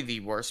probably the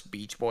worst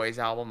Beach Boys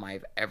album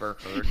I've ever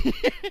heard.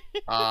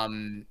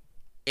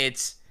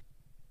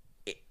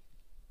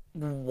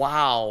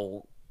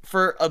 Wow.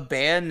 For a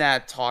band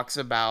that talks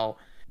about,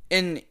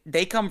 and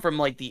they come from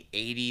like the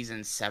 80s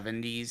and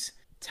 70s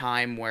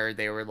time where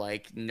they were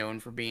like known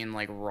for being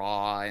like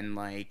raw and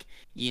like,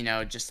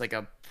 just like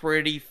a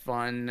pretty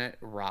fun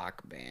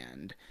rock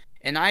band.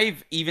 And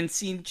I've even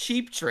seen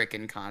Cheap Trick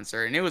in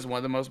concert, and it was one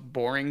of the most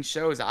boring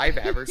shows I've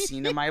ever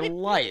seen in my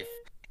life.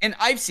 And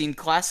I've seen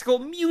classical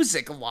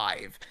music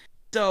live.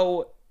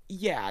 So,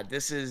 yeah,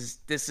 this is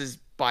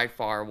by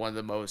far one of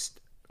the most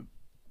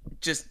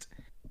just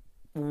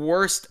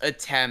worst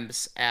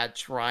attempts at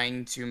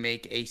trying to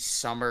make a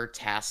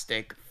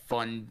summer-tastic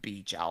fun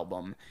beach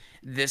album.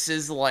 This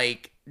is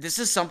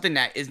something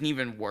that isn't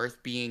even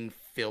worth being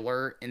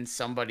filler in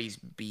somebody's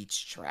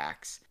beach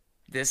tracks.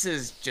 This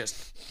is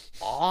just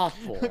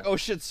awful. Oh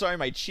shit, sorry,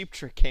 my Cheap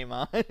Trick came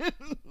on.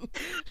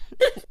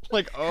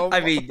 Like, oh I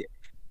mean,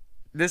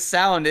 this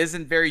sound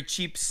isn't very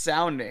cheap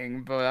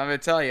sounding, but I'm gonna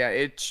tell you,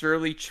 it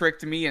surely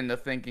tricked me into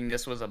thinking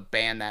this was a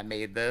band that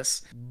made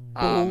this.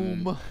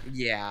 boom.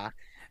 Yeah,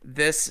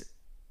 this,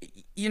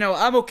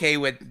 I'm okay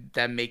with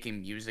them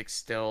making music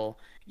still.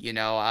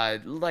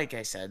 Like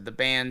I said, the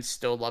band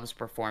still loves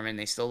performing.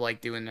 They still like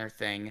doing their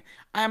thing.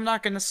 I'm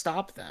not gonna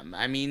stop them.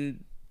 I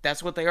mean,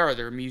 that's what they are.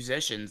 They're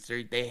musicians.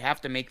 They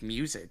have to make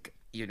music,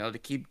 to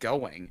keep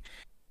going.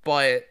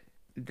 But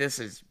this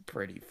is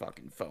pretty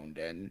fucking phoned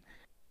in.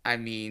 I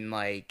mean,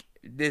 like,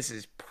 this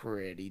is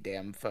pretty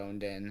damn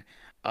phoned in.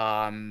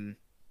 Um,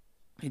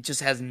 it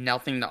just has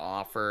nothing to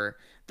offer.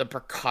 The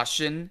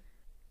percussion,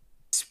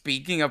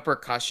 speaking of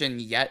percussion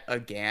yet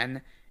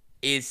again,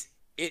 it's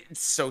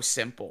so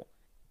simple.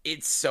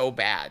 It's so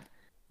bad.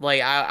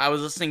 Like, I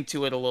was listening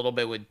to it a little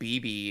bit with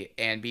BB,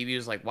 and BB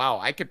was like, wow,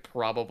 I could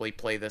probably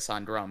play this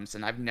on drums,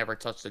 and I've never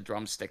touched a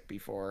drumstick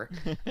before.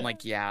 I'm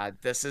like, yeah,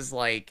 this is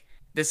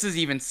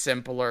even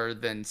simpler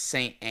than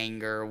Saint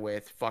Anger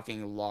with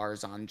fucking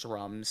Lars on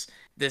drums.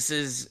 This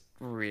is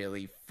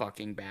really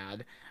fucking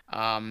bad.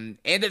 And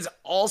it's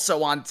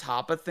also on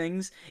top of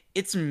things,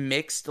 it's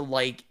mixed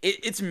like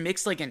it's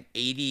mixed like an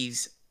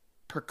 80s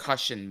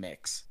percussion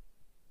mix.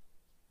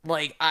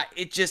 Like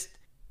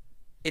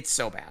it's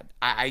so bad.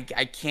 I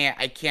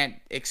can't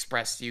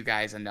express to you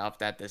guys enough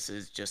that this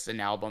is just an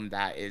album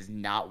that is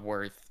not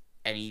worth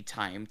any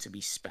time to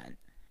be spent.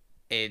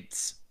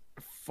 It's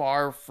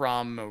far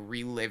from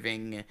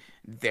reliving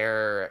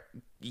their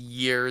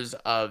years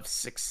of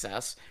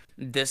success.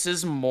 This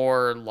is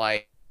more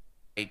like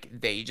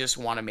they just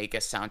want to make a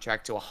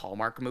soundtrack to a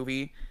Hallmark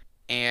movie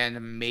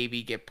and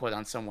maybe get put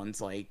on someone's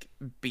like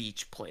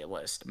beach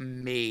playlist.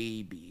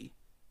 Maybe.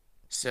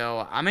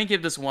 So I'm gonna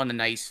give this one a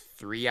nice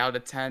 3 out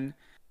of 10.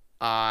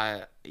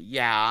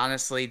 Yeah,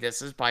 honestly,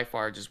 this is by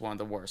far just one of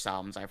the worst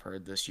albums I've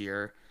heard this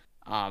year.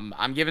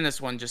 I'm giving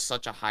this one just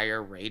such a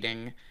higher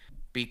rating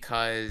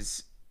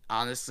because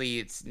honestly,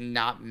 it's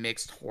not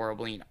mixed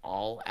horribly in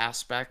all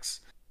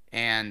aspects,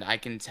 and I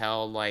can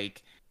tell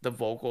like the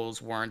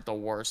vocals weren't the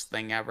worst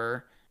thing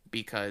ever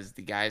because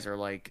the guys are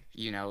like,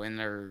 in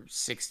their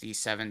 60s,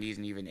 70s,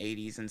 and even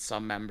 80s in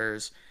some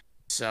members.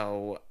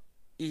 So,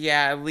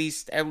 yeah, at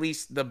least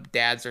the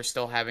dads are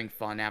still having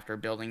fun after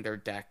building their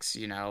decks,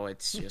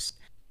 it's just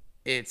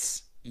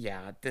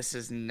yeah, this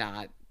is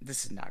not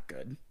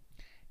good.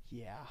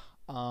 Yeah.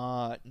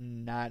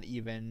 Not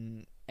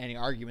even any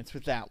arguments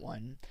with that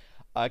one.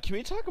 Can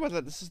we talk about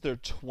that? This is their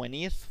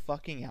 20th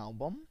fucking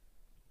album.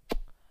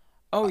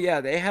 Oh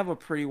yeah, they have a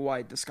pretty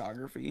wide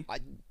discography.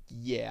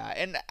 Yeah,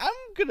 and I'm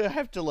gonna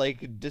have to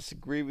like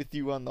disagree with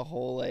you on the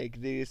whole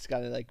like they just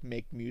gotta like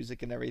make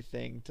music and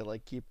everything to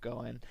like keep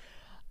going.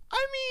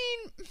 I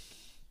mean,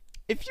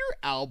 if your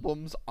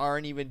albums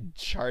aren't even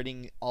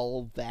charting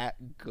all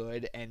that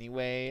good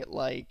anyway,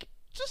 like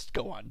just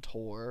go on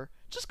tour.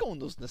 Just go on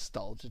those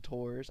nostalgia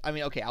tours. I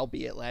mean, okay,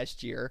 albeit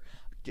last year,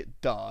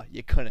 duh,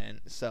 you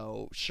couldn't.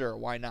 So sure,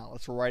 why not?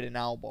 Let's write an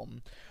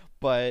album.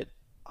 But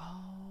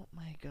oh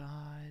my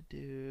god,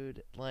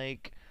 dude,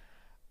 like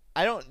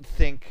I don't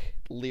think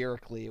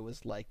lyrically it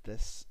was like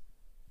this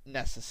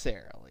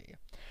necessarily.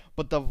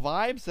 But the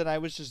vibes that I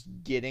was just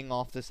getting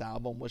off this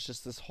album was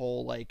just this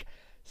whole like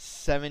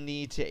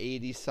 70 to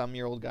 80 some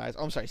year old guys.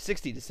 Oh, I'm sorry,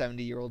 60 to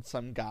 70-year-old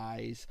some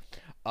guys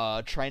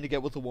trying to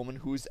get with a woman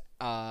who's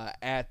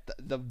at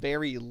the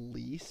very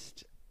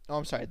least, oh,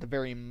 I'm sorry, at the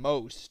very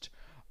most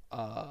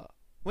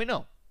wait,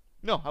 no.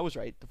 No, I was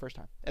right the first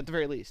time. At the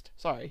very least.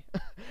 Sorry.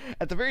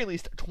 At the very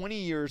least 20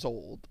 years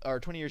old or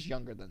 20 years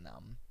younger than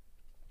them.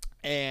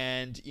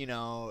 And,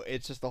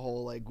 it's just the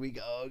whole, like, we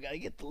go, gotta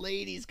get the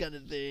ladies kind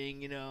of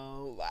thing,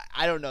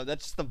 I don't know.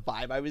 That's just the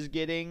vibe I was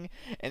getting.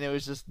 And it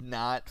was just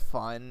not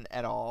fun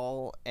at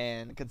all.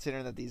 And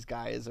considering that these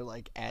guys are,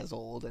 like, as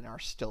old and are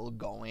still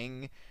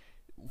going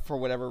for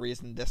whatever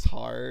reason this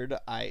hard,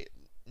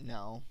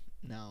 no.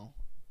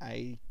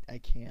 I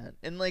can't.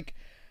 And, like,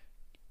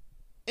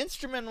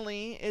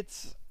 instrumentally,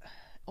 it's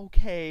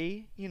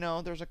okay.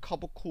 There's a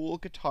couple cool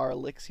guitar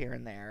licks here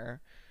and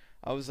there.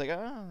 I was like,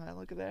 oh,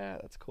 look at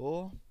that. That's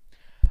cool.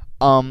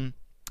 I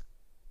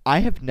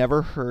have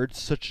never heard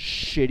such a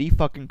shitty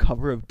fucking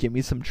cover of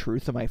Gimme Some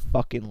Truth in my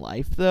fucking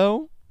life,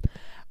 though.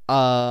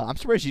 I'm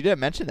surprised you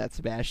didn't mention that,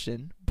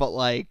 Sebastian. But,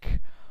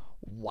 like,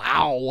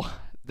 wow.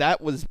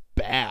 That was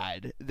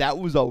bad. That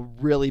was a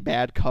really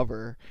bad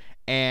cover.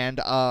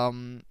 And,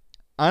 I'm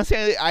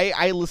Honestly,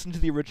 I listened to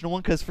the original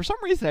one because for some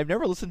reason I've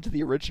never listened to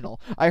the original.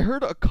 I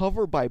heard a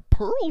cover by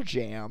Pearl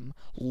Jam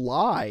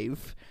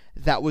live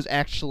that was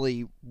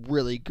actually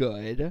really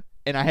good,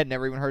 and I had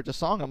never even heard the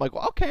song. I'm like,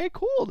 well, okay,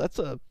 cool, that's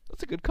a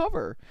good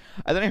cover.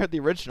 And then I heard the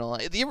original.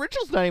 The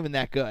original's not even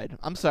that good.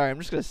 I'm sorry, I'm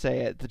just gonna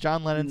say it. The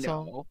John Lennon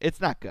song, No. it's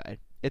not good.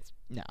 It's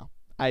no,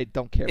 I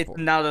don't care It's for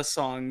it. not a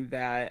song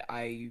that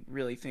I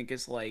really think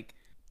is like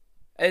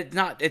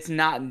it's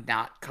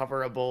not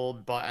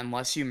coverable, but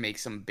unless you make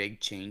some big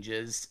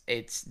changes,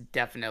 it's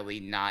definitely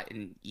not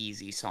an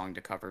easy song to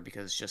cover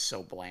because it's just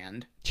so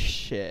bland.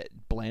 Shit,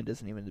 bland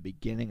isn't even the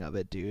beginning of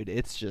it, dude.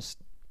 It's just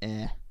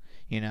eh.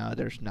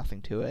 There's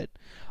nothing to it.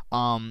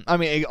 I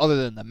mean, other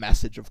than the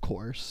message, of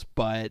course,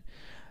 but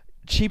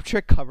Cheap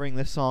Trick covering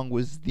this song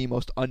was the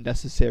most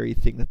unnecessary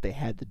thing that they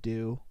had to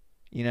do.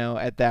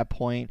 At that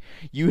point,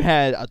 you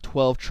had a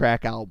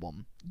 12-track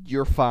album.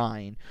 You're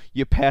fine.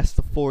 You passed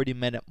the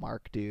 40-minute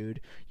mark, dude.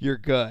 You're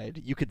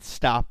good. You could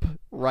stop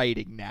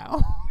writing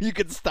now. You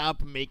could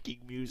stop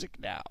making music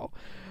now.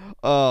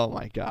 Oh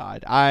my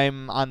god.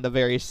 I'm on the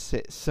very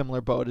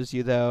similar boat as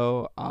you,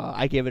 though.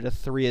 I gave it a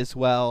 3 as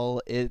well.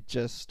 It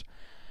just.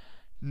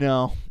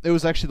 No. It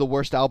was actually the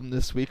worst album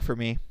this week for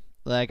me.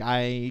 Like,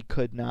 I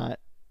could not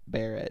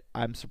bear it.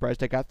 I'm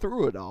surprised I got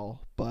through it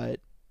all,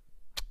 but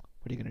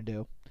what are you going to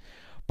do?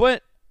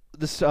 But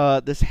this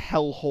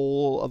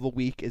hellhole of a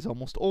week is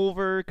almost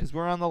over because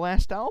we're on the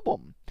last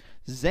album.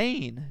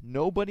 Zayn,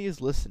 Nobody Is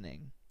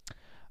Listening.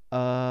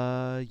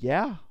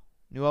 Yeah,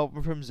 new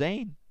album from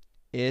Zayn.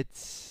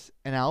 It's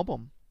an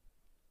album.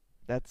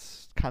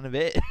 That's kind of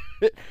it.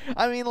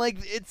 I mean, like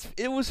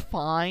it was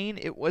fine.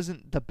 It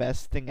wasn't the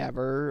best thing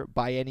ever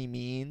by any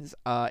means.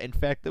 In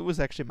fact, it was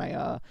actually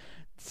my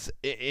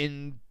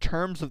in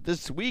terms of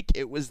this week,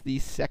 it was the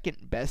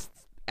second best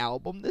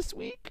album this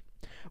week,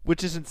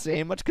 which isn't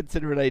saying much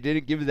considering I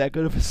didn't give it that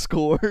good of a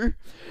score.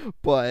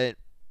 But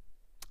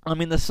I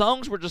mean, the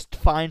songs were just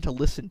fine to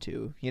listen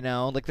to,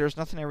 Like, there's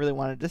nothing I really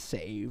wanted to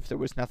save. There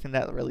was nothing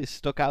that really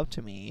stuck out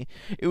to me.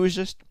 It was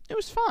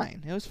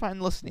fine. It was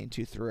fine listening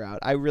to throughout.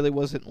 I really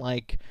wasn't,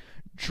 like,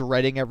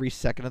 dreading every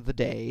second of the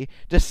day,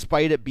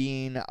 despite it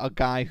being a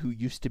guy who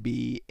used to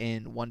be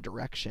in One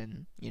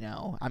Direction,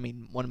 I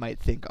mean, one might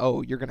think,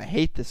 oh, you're going to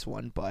hate this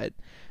one, but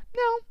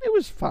no, it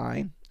was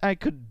fine.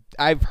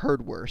 I've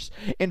heard worse.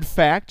 In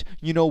fact,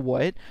 you know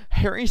what?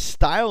 Harry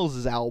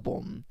Styles'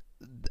 album,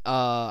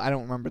 I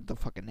don't remember the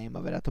fucking name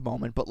of it at the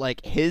moment, but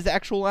like his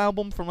actual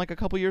album from like a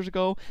couple years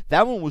ago,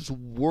 that one was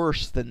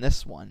worse than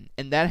this one,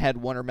 and that had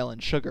Watermelon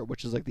Sugar,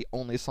 which is like the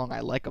only song I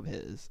like of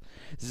his.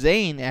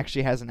 Zayn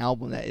actually has an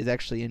album that is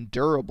actually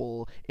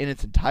endurable in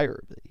its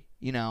entirety.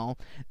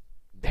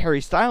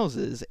 Harry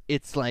Styles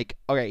it's like,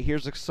 okay,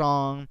 here's a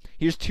song,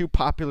 here's 2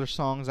 popular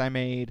songs I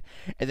made,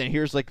 and then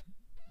here's like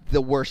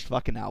the worst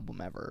fucking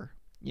album ever.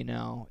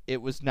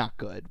 It was not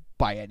good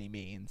by any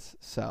means.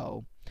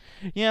 So,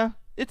 yeah,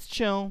 it's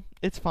chill.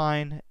 It's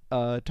fine.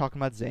 Talking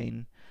about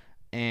Zayn,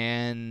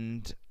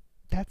 and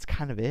that's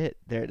kind of it.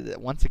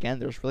 Once again,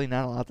 there's really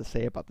not a lot to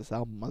say about this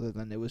album other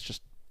than it was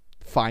just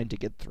fine to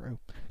get through.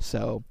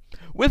 So,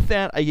 with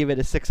that, I give it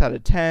a 6 out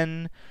of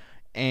 10,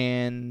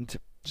 and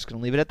just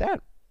gonna leave it at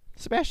that.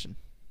 Sebastian.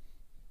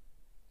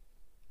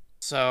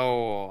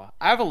 So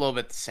I have a little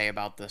bit to say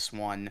about this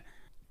one.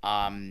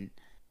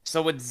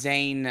 So with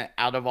Zayn,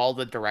 out of all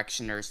the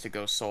Directioners to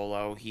go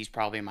solo, he's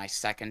probably my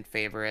second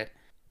favorite.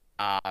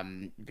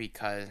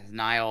 Because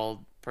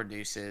Niall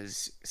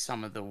produces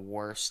some of the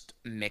worst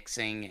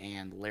mixing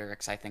and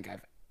lyrics I think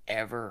I've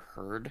ever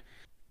heard.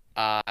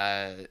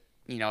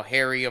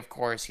 Harry, of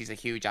course, he's a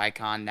huge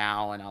icon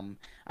now, and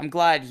I'm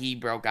glad he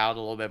broke out a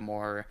little bit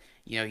more.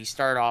 He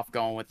started off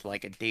going with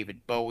like a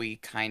David Bowie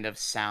kind of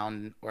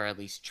sound, or at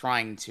least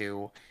trying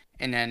to,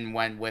 and then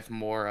went with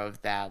more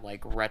of that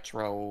like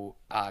retro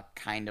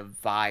kind of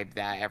vibe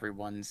that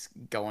everyone's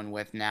going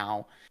with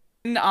now.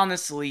 And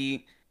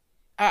honestly,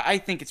 I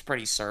think it's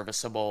pretty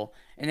serviceable.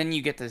 And then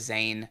you get to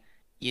Zayn.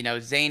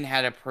 Zayn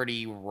had a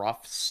pretty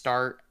rough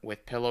start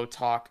with Pillow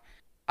Talk.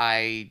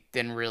 I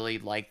didn't really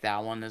like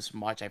that one as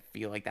much. I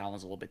feel like that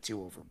one's a little bit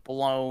too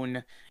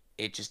overblown.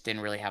 It just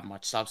didn't really have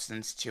much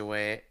substance to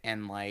it.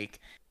 And, like,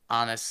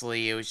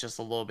 honestly, it was just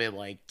a little bit,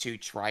 like, too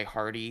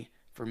try-hardy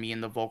for me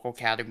in the vocal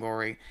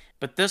category.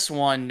 But this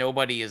one,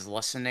 Nobody Is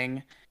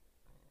Listening.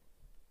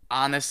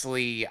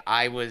 Honestly,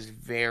 it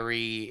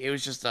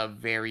was just a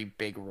very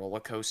big roller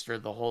coaster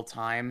the whole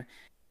time.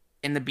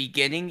 In the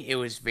beginning, it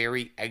was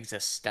very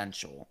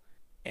existential.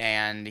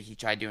 And he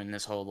tried doing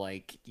this whole,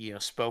 like,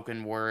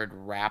 spoken word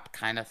rap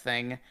kind of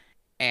thing.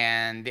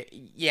 And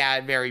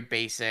yeah, very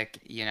basic,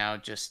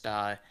 just,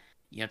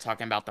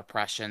 talking about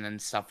depression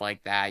and stuff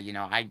like that.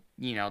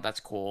 That's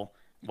cool.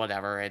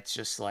 Whatever. It's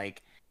just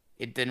like,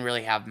 it didn't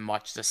really have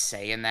much to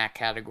say in that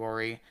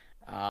category.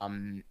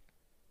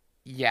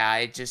 Yeah,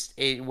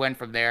 it went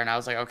from there, and I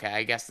was like, okay,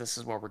 I guess this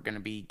is what we're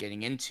gonna be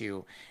getting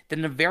into.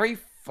 Then the very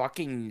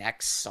fucking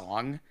next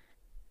song,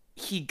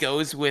 he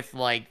goes with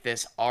like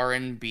this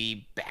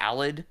R&B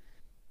ballad,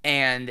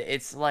 and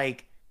it's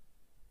like,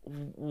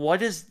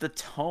 what is the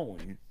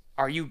tone?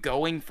 are you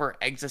going for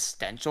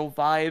existential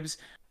vibes?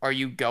 Are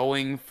you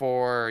going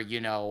for,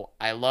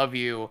 I love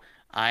you,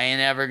 I ain't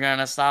ever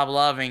gonna stop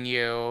loving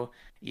you,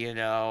 you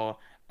know,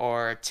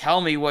 or tell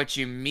me what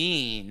you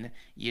mean,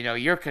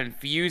 you're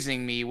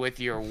confusing me with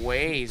your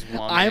ways, I'm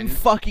woman,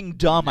 fucking you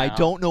dumb. I know?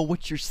 don't know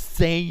what you're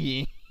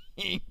saying.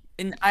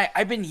 And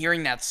I've been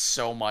hearing that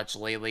so much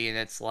lately, and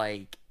it's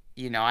like,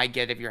 I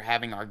get if you're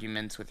having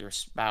arguments with your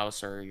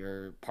spouse or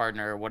your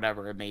partner or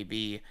whatever it may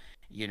be,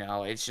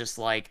 it's just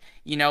like,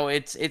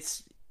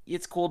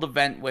 it's cool to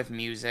vent with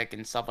music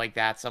and stuff like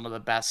that. Some of the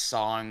best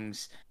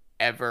songs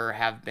ever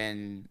have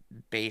been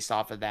based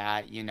off of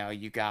that.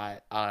 You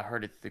got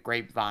Heard It Through the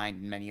Grapevine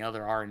and many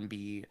other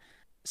R&B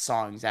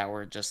songs that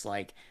were just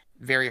like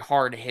very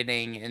hard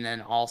hitting, and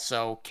then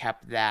also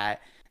kept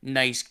that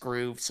nice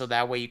groove so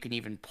that way you can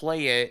even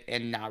play it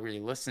and not really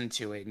listen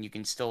to it, and you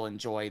can still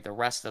enjoy the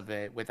rest of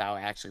it without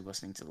actually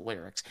listening to the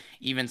lyrics.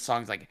 Even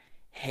songs like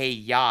Hey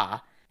Ya,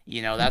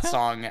 that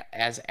song,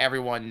 as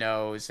everyone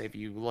knows, if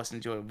you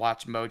listen to it,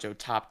 watch Mojo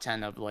top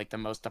 10 of like the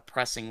most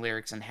depressing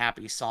lyrics and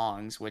happy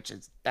songs, which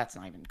is, that's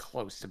not even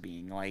close to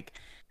being like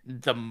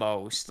the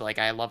most. Like,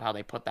 I love how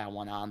they put that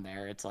one on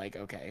there. It's like,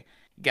 okay,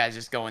 you guys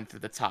just going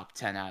through the top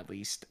 10 at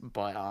least.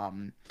 But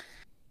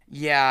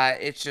yeah,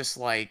 it's just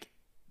like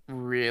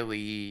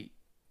really,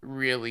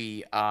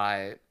 really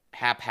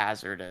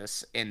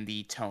haphazardous in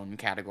the tone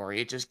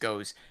category. It just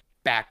goes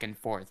back and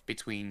forth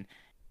between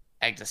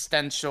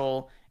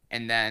existential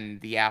and then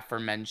the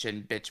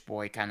aforementioned bitch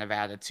boy kind of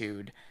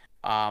attitude.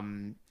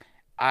 Um,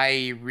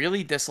 I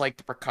really dislike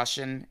the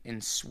percussion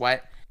in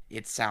Sweat.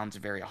 It sounds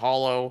very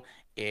hollow.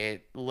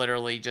 It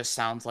literally just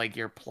sounds like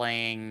you're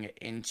playing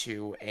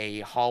into a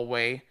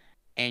hallway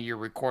and you're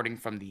recording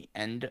from the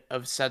end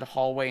of said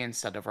hallway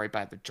instead of right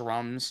by the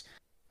drums.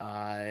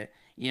 Uh,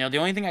 the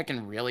only thing I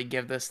can really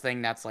give this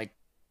thing that's like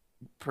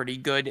pretty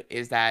good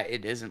is that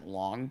it isn't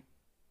long.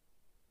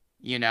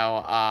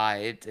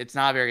 It's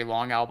not a very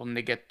long album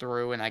to get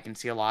through, and I can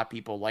see a lot of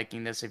people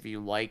liking this if you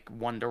like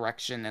One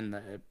Direction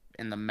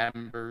and the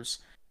members.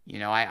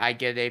 I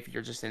get it if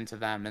you're just into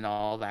them and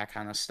all that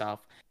kind of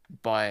stuff,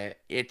 but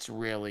it's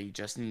really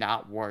just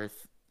not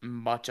worth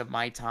much of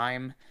my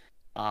time.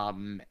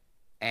 Um,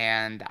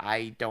 and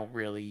I don't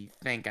really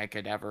think I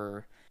could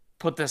ever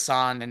put this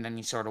on in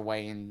any sort of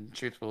way and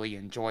truthfully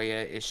enjoy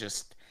it. It's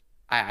just,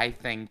 I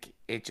think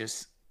it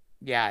just,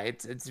 yeah,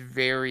 it's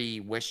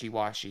very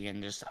wishy-washy,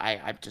 and just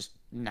I'm just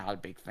not a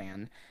big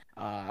fan.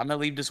 I'm gonna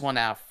leave this one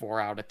at 4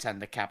 out of 10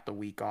 to cap the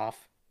week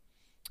off.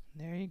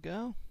 There you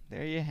go.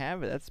 There you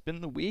have it. That's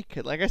been the week.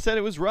 Like I said,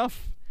 it was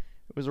rough.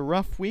 It was a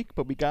rough week,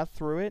 but we got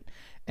through it.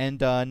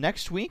 And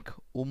next week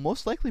will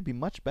most likely be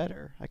much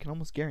better. I can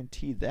almost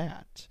guarantee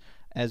that,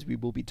 as we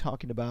will be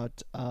talking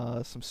about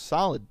some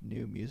solid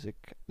new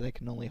music that I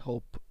can only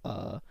hope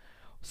a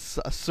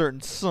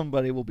certain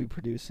somebody will be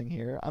producing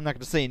here. I'm not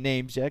going to say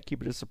names yet,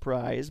 keep it a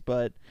surprise,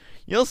 but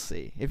you'll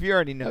see. If you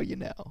already know, you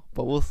know.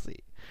 But we'll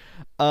see.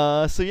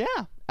 So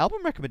yeah,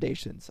 album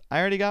recommendations. I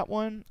already got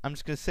one. I'm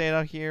just gonna say it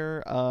out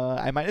here.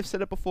 I might have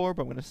said it before,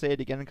 but I'm gonna say it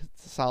again because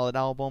it's a solid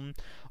album.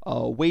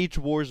 Wage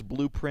War's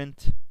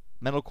Blueprint,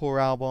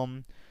 metalcore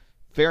album,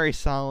 very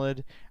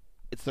solid.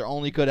 It's their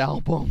only good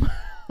album.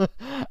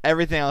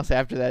 Everything else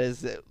after that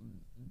is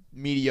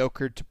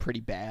mediocre to pretty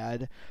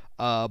bad.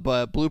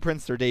 But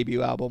Blueprints, their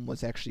debut album,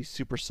 was actually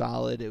super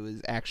solid. It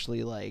was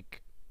actually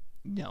like,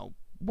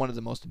 one of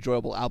the most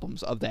enjoyable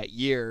albums of that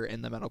year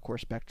in the metalcore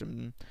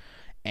spectrum.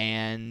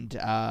 And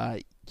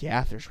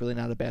yeah, there's really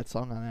not a bad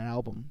song on that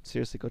album.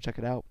 Seriously, go check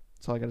it out.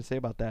 That's all I got to say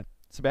about that.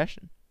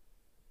 Sebastian.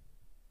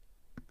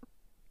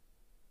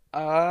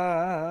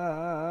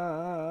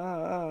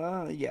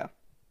 Yeah.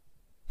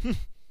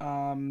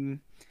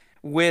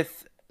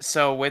 With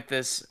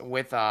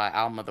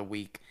album of the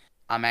week,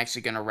 I'm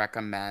actually gonna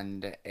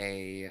recommend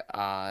a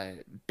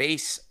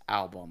bass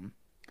album,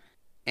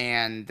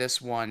 and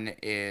this one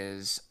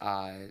is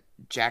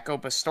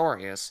Jaco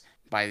Pastorius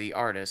by the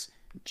artist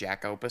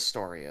Jaco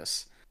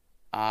Pastorius.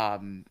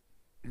 Um,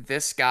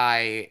 this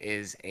guy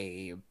is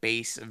a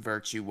bass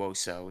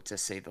virtuoso, to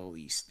say the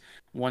least.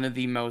 One of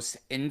the most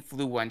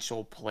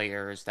influential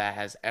players that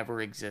has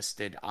ever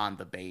existed on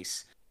the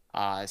bass.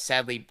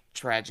 Sadly,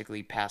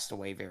 tragically passed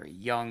away very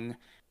young,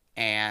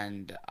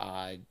 and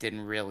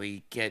didn't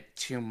really get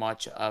too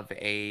much of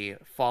a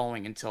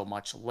following until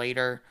much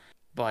later.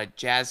 But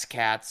jazz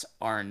cats,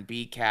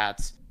 R&B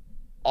cats,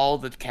 all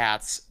the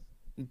cats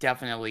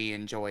definitely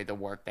enjoy the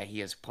work that he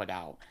has put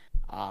out.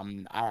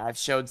 I've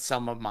showed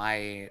some of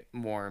my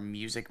more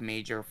music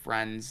major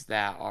friends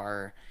that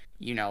are,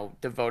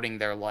 devoting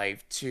their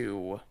life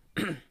to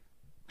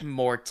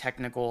more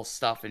technical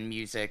stuff in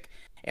music.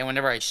 And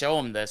whenever I show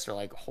them this, they're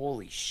like,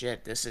 holy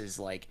shit, this is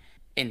like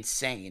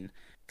insane.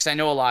 Because I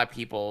know a lot of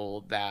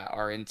people that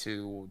are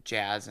into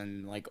jazz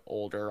and like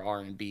older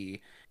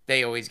R&B,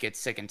 they always get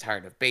sick and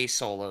tired of bass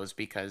solos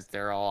because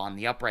they're all on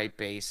the upright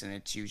bass, and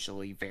it's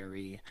usually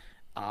very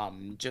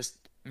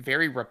just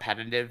very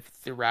repetitive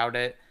throughout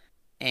it.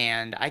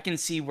 And I can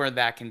see where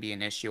that can be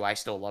an issue. I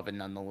still love it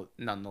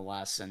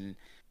nonetheless and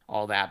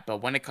all that.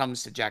 But when it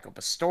comes to Jaco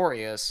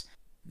Pastorius,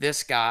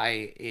 This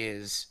guy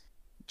is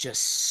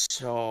just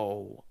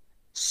so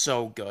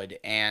good,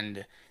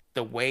 and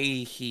the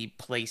way he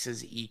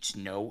places each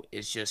note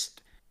is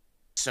just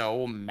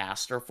so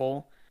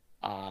masterful.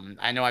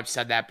 I know I've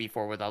said that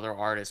before with other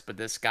artists, but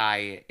this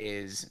guy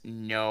is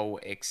no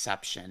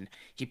exception.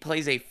 He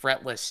plays a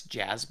fretless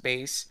jazz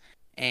bass,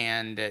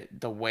 and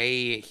the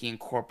way he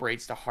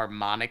incorporates the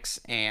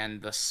harmonics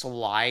and the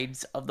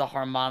slides of the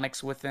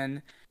harmonics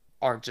within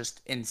are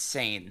just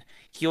insane.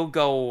 He'll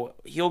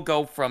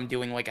go from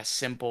doing like a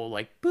simple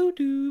like boo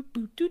doo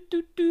boo doo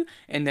doo doo,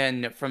 and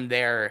then from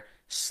there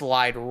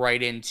slide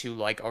right into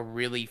like a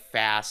really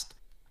fast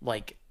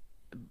like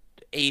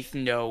eighth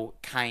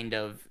note kind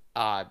of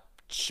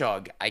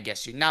chug, I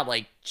guess you not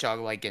like chug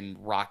like in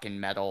rock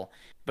and metal,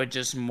 but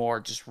just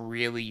more just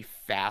really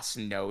fast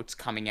notes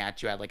coming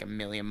at you at like a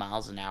million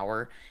miles an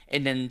hour,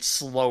 and then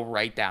slow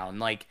right down.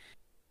 Like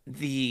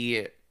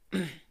the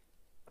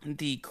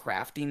the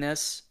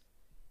craftiness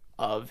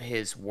of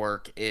his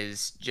work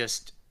is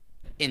just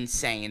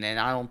insane, and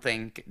I don't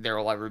think there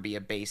will ever be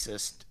a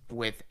bassist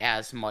with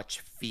as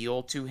much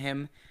feel to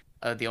him.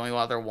 The only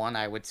other one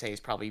I would say is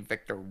probably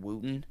Victor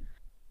Wooten,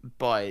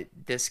 but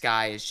this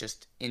guy is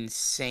just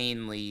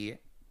insanely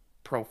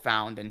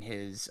profound in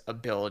his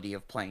ability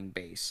of playing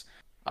bass.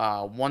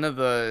 One of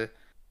the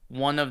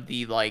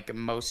like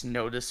most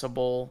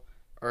noticeable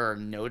or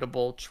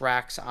notable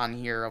tracks on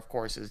here, of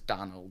course, is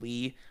Donna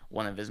Lee,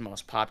 one of his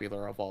most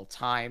popular of all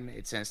time.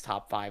 It's in his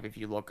top 5 if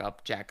you look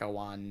up Jacko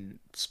on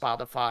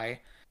Spotify.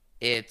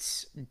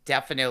 It's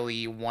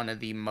definitely one of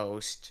the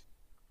most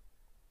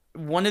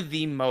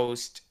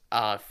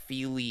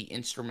feely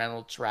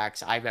instrumental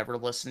tracks I've ever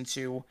listened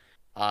to.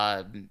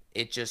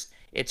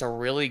 It's a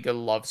really good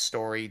love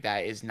story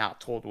that is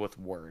not told with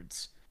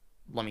words.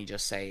 Let me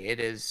just say it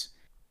is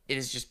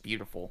just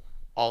beautiful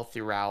all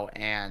throughout,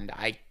 and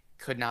I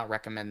could not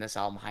recommend this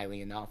album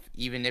highly enough.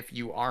 Even if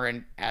you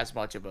aren't as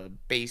much of a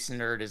bass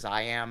nerd as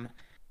I am,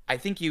 I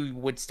think you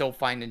would still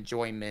find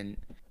enjoyment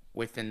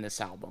within this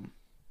album.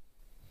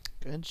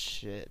 Good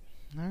shit.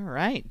 All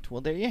right. Well,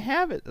 there you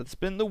have it. That's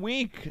been the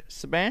week.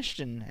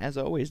 Sebastian, as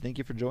always, thank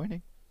you for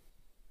joining.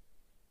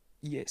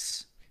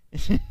 Yes.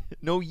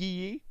 No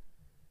yee.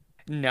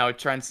 No,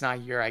 Trent's not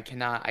here. I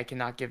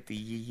cannot give the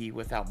yee yee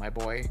without my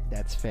boy.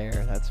 That's fair.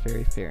 That's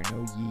very fair.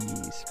 No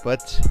yees.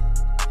 But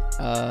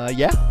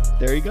yeah,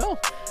 there you go.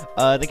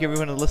 Thank you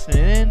everyone for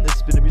listening in. This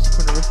has been the Music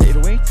Corner with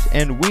 808,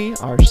 and we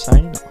are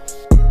signing off.